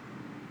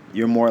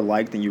you're more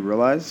alike than you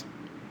realize,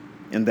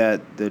 and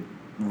that the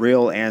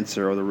real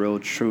answer or the real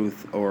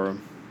truth, or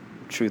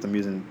truth, I'm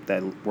using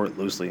that word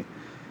loosely,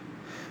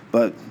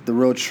 but the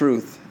real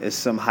truth is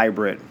some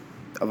hybrid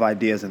of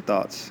ideas and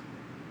thoughts.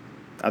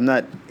 I'm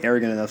not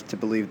arrogant enough to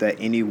believe that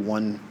any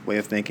one way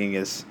of thinking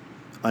is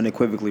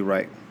unequivocally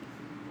right,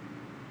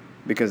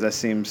 because that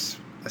seems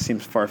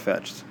far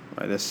fetched.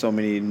 Right? There's so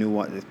many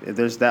nuance. If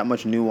there's that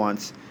much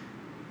nuance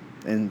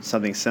in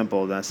something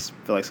simple, then I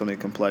feel like something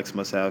complex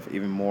must have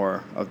even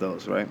more of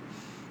those, right?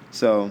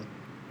 So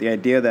the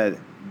idea that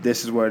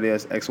this is what it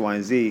is, X, Y,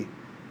 and Z,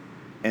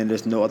 and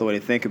there's no other way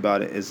to think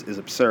about it is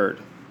absurd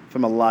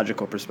from a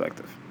logical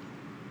perspective.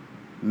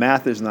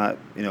 Math is not,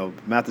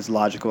 math is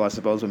logical, I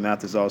suppose, but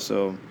math is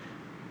also,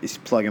 it's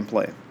plug and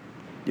play.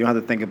 You don't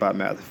have to think about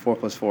math. 4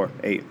 plus 4,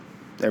 8,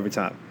 every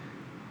time.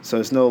 So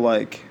there's no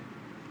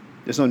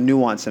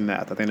nuance in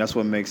math. I think that's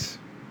what makes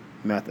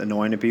math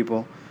annoying to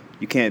people.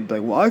 You can't be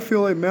like, well, I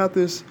feel like math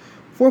is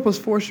 4 plus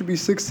 4 should be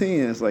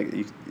 16. It's like,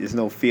 there's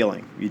no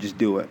feeling. You just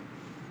do it.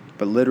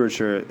 But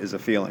literature is a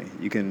feeling.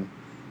 You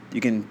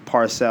can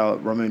parse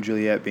out Romeo and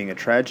Juliet being a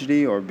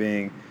tragedy, or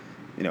being,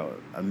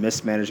 a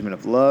mismanagement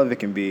of love. It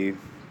can be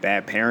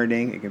bad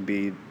parenting. It can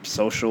be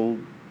social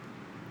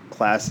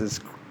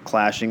classes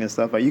clashing and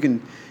stuff. Like, you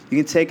can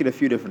take it a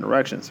few different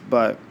directions,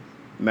 but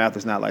math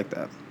is not like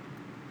that.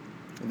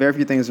 Very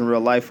few things in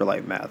real life are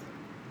like math.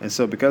 And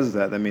so because of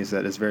that, that means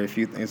that there's very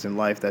few things in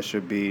life that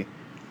should be,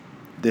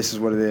 this is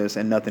what it is,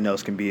 and nothing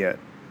else can be it.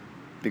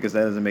 Because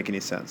that doesn't make any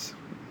sense.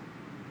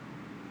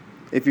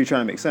 If you're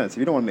trying to make sense. If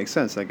you don't want to make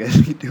sense, I guess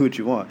you do what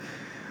you want.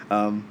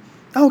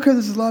 I don't care if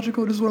this is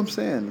logical, this is what I'm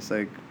saying. It's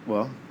like,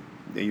 well,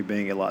 you're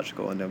being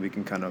illogical, and then we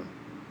can kind of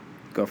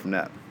go from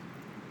that.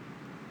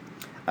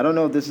 I don't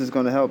know if this is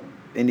going to help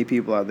any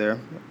people out there.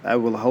 I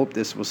will hope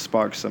this will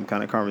spark some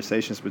kind of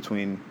conversations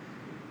between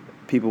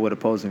people with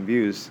opposing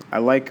views. I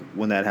like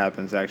when that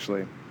happens,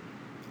 actually,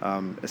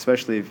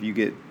 especially if you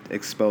get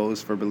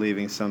exposed for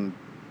believing some,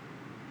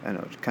 I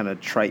don't know, kind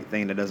of trite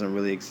thing that doesn't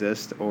really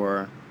exist,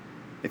 or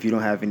if you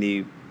don't have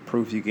any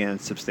proof you can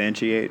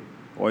substantiate,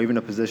 or even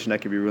a position that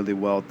can be really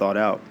well thought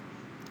out.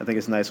 I think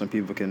it's nice when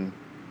people can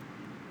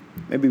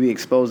maybe be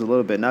exposed a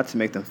little bit, not to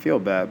make them feel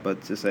bad,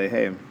 but to say,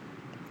 hey,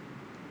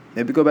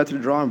 maybe go back to the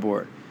drawing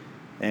board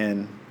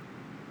and,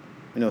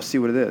 see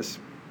what it is.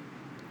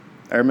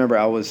 I remember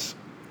I was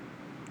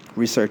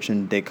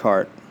researching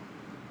Descartes,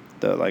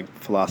 the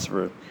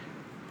philosopher,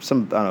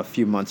 a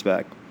few months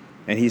back,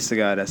 and he's the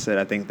guy that said,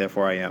 "I think,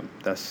 therefore I am."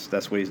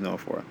 That's what he's known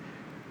for.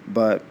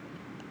 But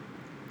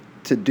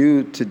to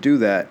do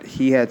that,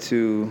 he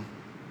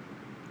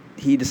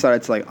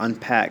decided to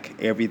unpack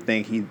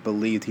everything he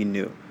believed he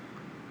knew,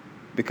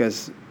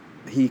 because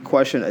he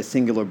questioned a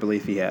singular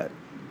belief he had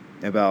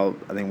about,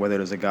 I think, whether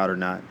there's a God or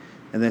not,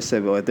 and then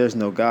said, well, if there's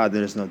no God,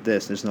 there's no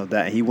this, there's no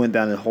that. And he went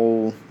down a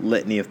whole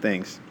litany of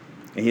things,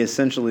 and he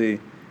essentially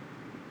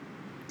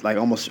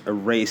almost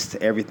erased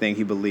everything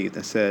he believed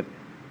and said,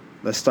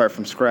 let's start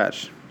from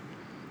scratch.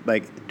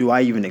 Do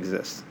I even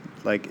exist?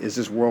 Is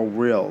this world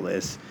real?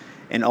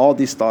 And all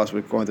these thoughts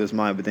were going through his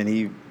mind, but then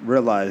he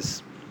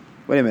realized,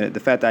 wait a minute,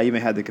 the fact that I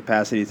even had the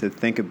capacity to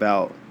think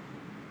about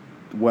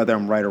whether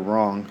I'm right or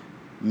wrong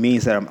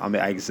means that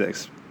I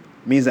exist.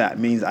 Means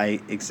I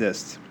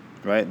exist,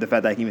 right? The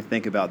fact that I can even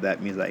think about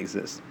that means I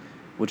exist,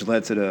 which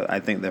led to the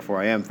I think,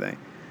 therefore I am thing.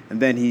 And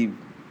then he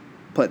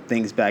put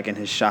things back in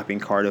his shopping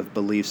cart of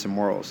beliefs and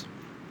morals.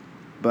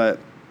 But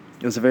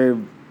he just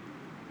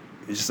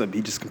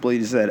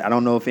completely said, I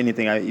don't know if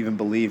anything I even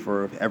believe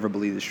or ever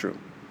believe is true.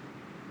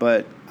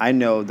 But I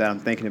know that I'm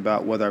thinking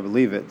about whether I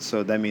believe it,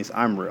 so that means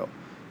I'm real.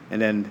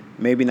 And then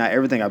maybe not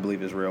everything I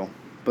believe is real,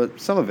 but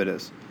some of it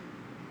is.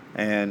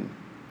 And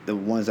the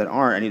ones that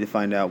aren't, I need to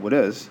find out what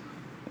is.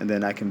 And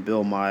then I can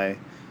build my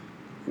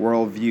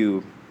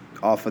worldview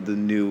off of the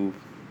new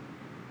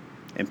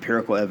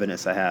empirical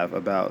evidence I have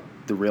about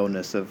the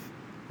realness of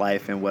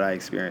life and what I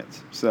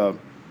experience. So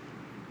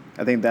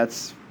I think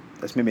that's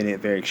maybe a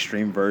very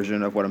extreme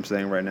version of what I'm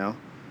saying right now.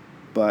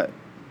 But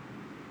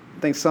I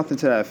think something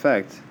to that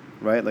effect,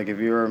 right?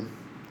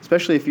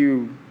 Especially if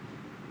you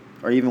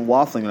are even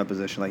waffling in a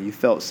position, you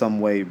felt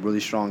some way really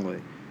strongly,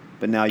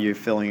 but now you're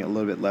feeling a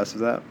little bit less of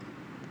that.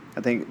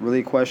 I think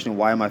really questioning,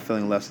 why am I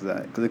feeling less of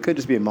that? Because it could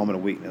just be a moment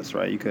of weakness,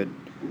 right? You could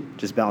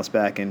just bounce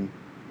back and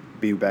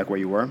be back where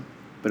you were.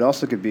 But it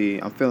also could be,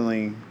 I'm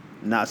feeling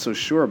not so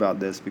sure about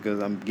this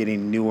because I'm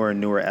getting newer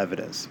and newer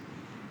evidence.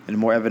 And the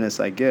more evidence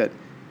I get,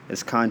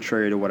 it's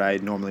contrary to what I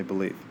normally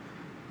believe.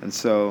 And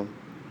so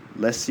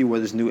let's see where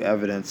this new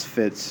evidence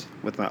fits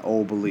with my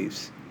old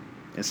beliefs.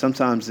 And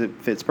sometimes it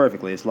fits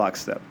perfectly. It's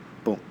lockstep.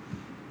 Boom.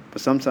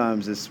 But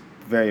sometimes it's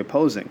very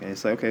opposing. And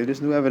it's like, okay,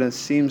 this new evidence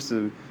seems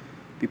to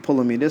be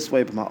pulling me this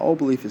way, but my old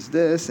belief is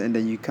this. And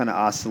then you kind of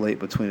oscillate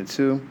between the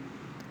two.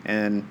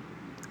 And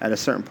at a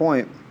certain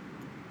point,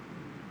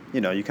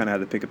 you kind of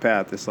have to pick a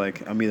path. It's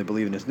like I'm either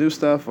believing this new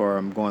stuff or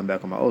I'm going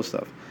back on my old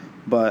stuff.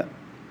 But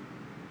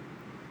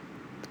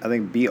I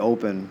think be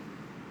open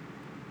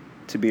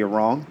to be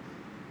wrong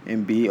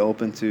and be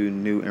open to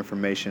new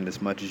information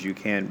as much as you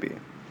can be.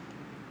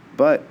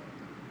 But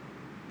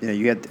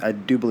I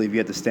do believe you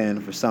have to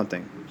stand for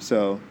something.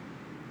 So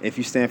if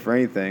you stand for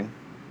anything,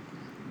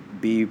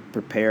 be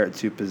prepared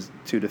to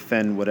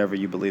defend whatever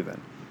you believe in.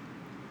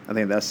 I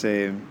think that's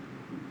a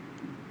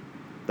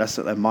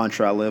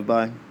mantra I live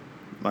by.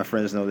 My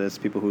friends know this.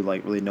 People who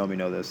really know me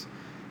know this.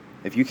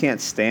 If you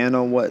can't stand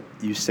on what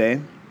you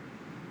say,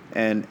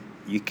 and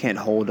you can't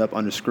hold up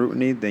under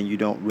scrutiny, then you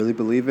don't really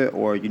believe it,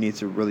 or you need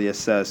to really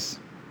assess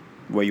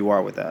where you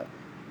are with that.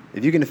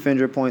 If you can defend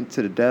your point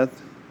to the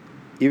death,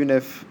 even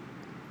if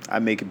I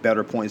make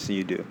better points than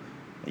you do,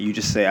 and you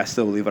just say, I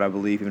still believe what I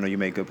believe, even though you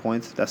make good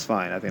points, that's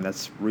fine. I think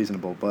that's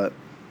reasonable. But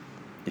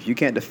if you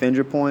can't defend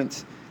your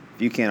points,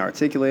 if you can't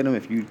articulate them,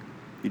 if you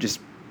just,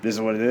 this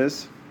is what it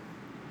is,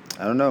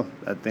 I don't know.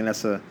 I think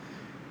it's a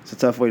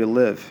tough way to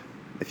live.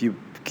 If you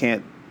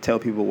can't tell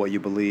people what you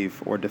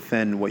believe or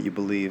defend what you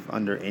believe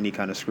under any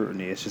kind of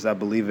scrutiny. It's just I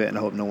believe it and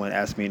I hope no one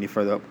asks me any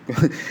further.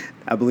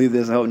 I believe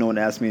this. I hope no one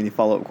asks me any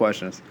follow-up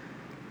questions.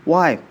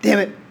 Why? Damn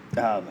it.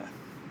 Oh, man.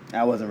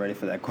 I wasn't ready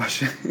for that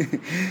question.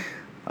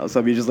 I was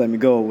hoping you just let me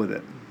go with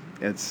it.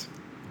 I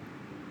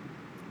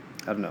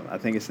don't know. I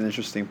think it's an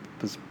interesting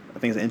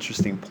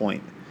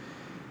point.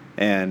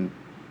 And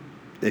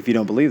if you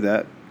don't believe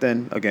that,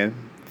 then, again,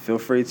 feel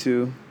free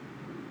to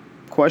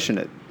question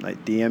it.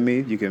 Like, DM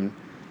me. You can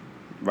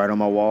write on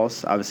my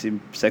walls. Obviously,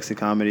 Sexy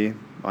Comedy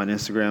on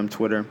Instagram,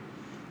 Twitter,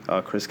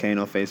 Chris Kane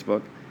on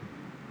Facebook.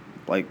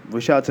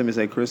 Reach out to me and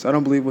say, Chris, I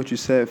don't believe what you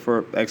said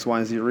for X, Y,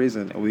 and Z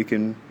reason. And we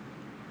can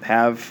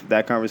have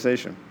that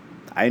conversation.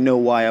 I know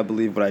why I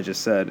believe what I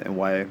just said and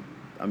why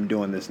I'm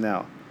doing this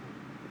now.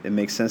 It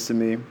makes sense to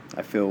me.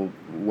 I feel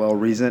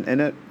well-reasoned in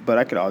it, but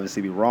I could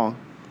obviously be wrong.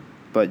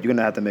 But you're going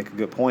to have to make a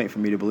good point for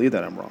me to believe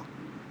that I'm wrong.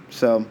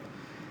 So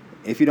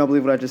if you don't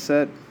believe what I just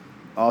said,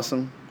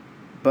 awesome.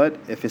 But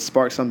if it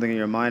sparks something in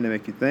your mind to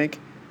make you think,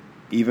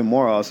 even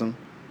more awesome.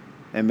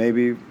 And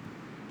maybe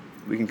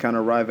we can kind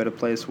of arrive at a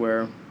place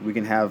where we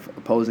can have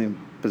opposing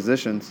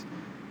positions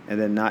and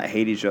then not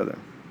hate each other.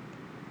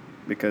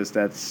 Because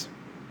that's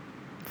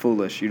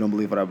foolish. You don't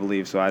believe what I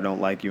believe, so I don't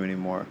like you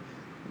anymore.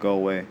 Go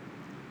away.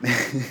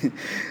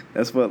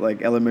 That's what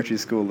elementary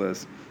school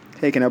is.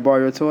 Hey, can I borrow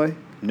your toy?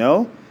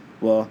 No?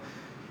 Well,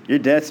 you're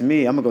dead to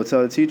me. I'm going to go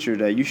tell the teacher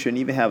that you shouldn't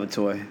even have a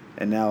toy.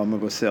 And now I'm going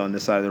to go sit on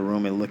this side of the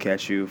room and look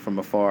at you from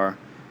afar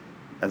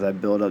as I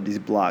build up these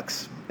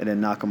blocks and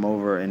then knock them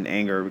over in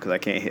anger because I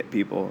can't hit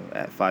people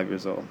at 5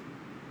 years old.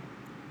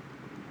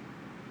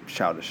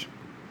 Childish.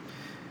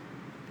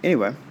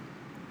 Anyway,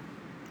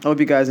 I hope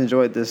you guys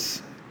enjoyed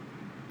this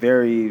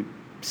very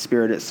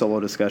spirited solo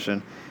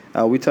discussion.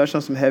 We touched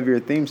on some heavier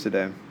themes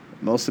today,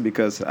 mostly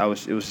because it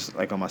was just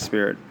on my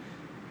spirit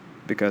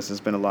because there's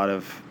been a lot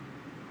of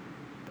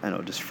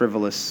just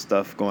frivolous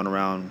stuff going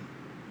around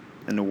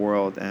in the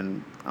world,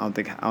 and I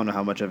don't know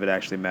how much of it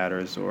actually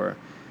matters or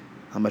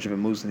how much of it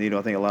moves the needle.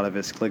 I think a lot of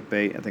it's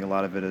clickbait. I think a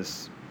lot of it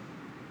is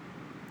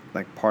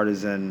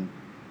partisan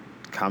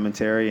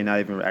commentary and not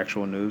even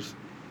actual news.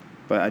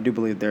 But I do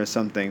believe there are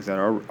some things that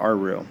are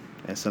real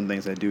and some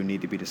things that do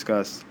need to be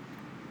discussed.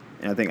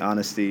 And I think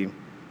honesty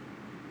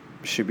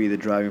should be the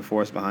driving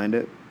force behind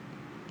it.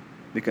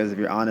 Because if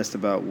you're honest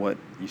about what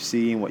you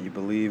see and what you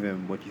believe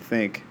and what you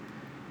think,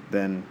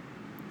 then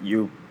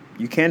you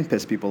can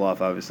piss people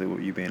off, obviously,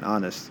 with you being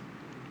honest.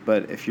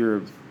 But if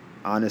you're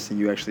honest and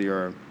you actually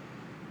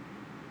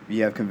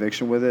you have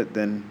conviction with it,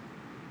 then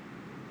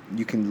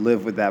you can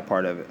live with that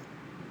part of it.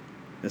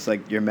 It's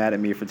like you're mad at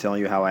me for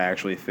telling you how I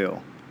actually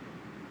feel.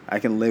 I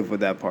can live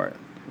with that part.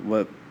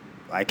 What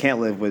I can't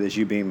live with is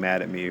you being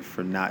mad at me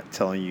for not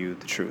telling you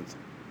the truth.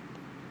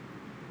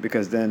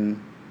 Because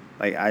then,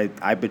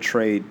 I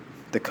betrayed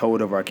the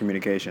code of our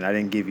communication. I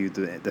didn't give you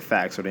the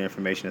facts or the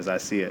information as I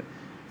see it.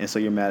 And so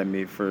you're mad at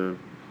me for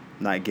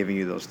not giving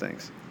you those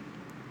things.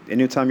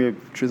 Anytime you're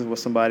truthful with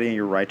somebody and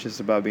you're righteous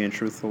about being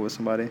truthful with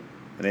somebody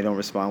and they don't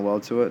respond well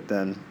to it,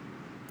 then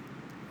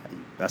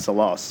that's a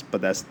loss.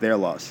 But that's their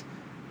loss.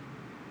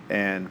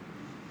 And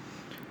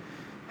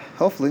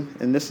hopefully,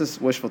 and this is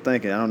wishful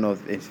thinking, I don't know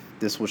if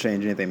this will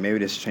change anything. Maybe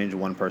this changes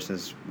one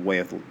person's way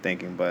of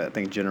thinking, but I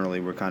think generally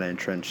we're kind of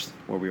entrenched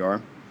where we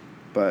are.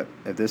 But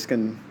if this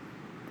can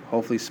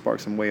hopefully spark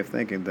some way of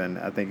thinking, then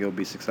I think it'll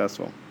be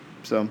successful.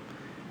 So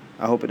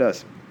I hope it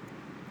does.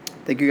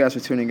 Thank you guys for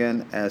tuning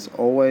in. As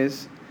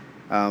always,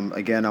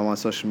 again, I'm on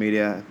social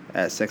media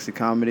at Sexy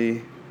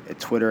Comedy, at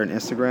Twitter and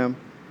Instagram,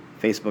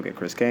 Facebook at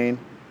Chris Kane.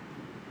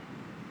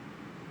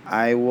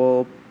 I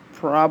will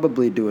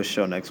probably do a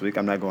show next week.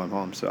 I'm not going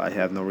home, so I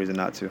have no reason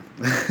not to.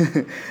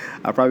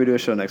 I'll probably do a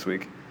show next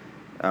week,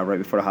 right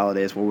before the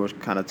holidays, where we'll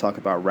kind of talk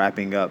about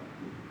wrapping up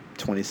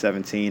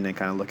 2017 and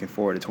kind of looking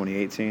forward to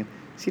 2018.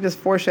 See this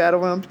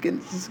foreshadowing?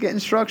 It's getting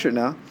structured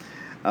now.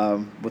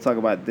 We'll talk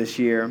about this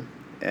year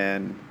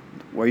and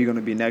where you're going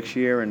to be next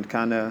year and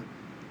kind of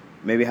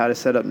maybe how to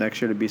set up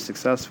next year to be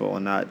successful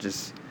and not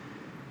just,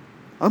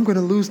 I'm going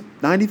to lose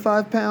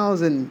 95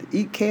 pounds and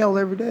eat kale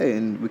every day.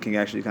 And we can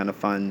actually kind of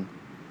find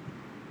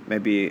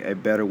maybe a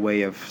better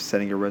way of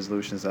setting your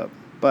resolutions up.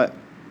 But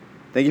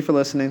thank you for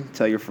listening.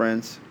 Tell your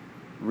friends,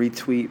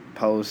 retweet,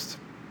 post,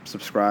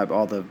 subscribe,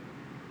 all the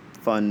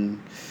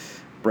fun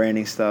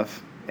branding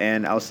stuff.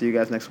 And I'll see you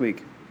guys next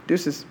week.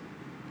 Deuces.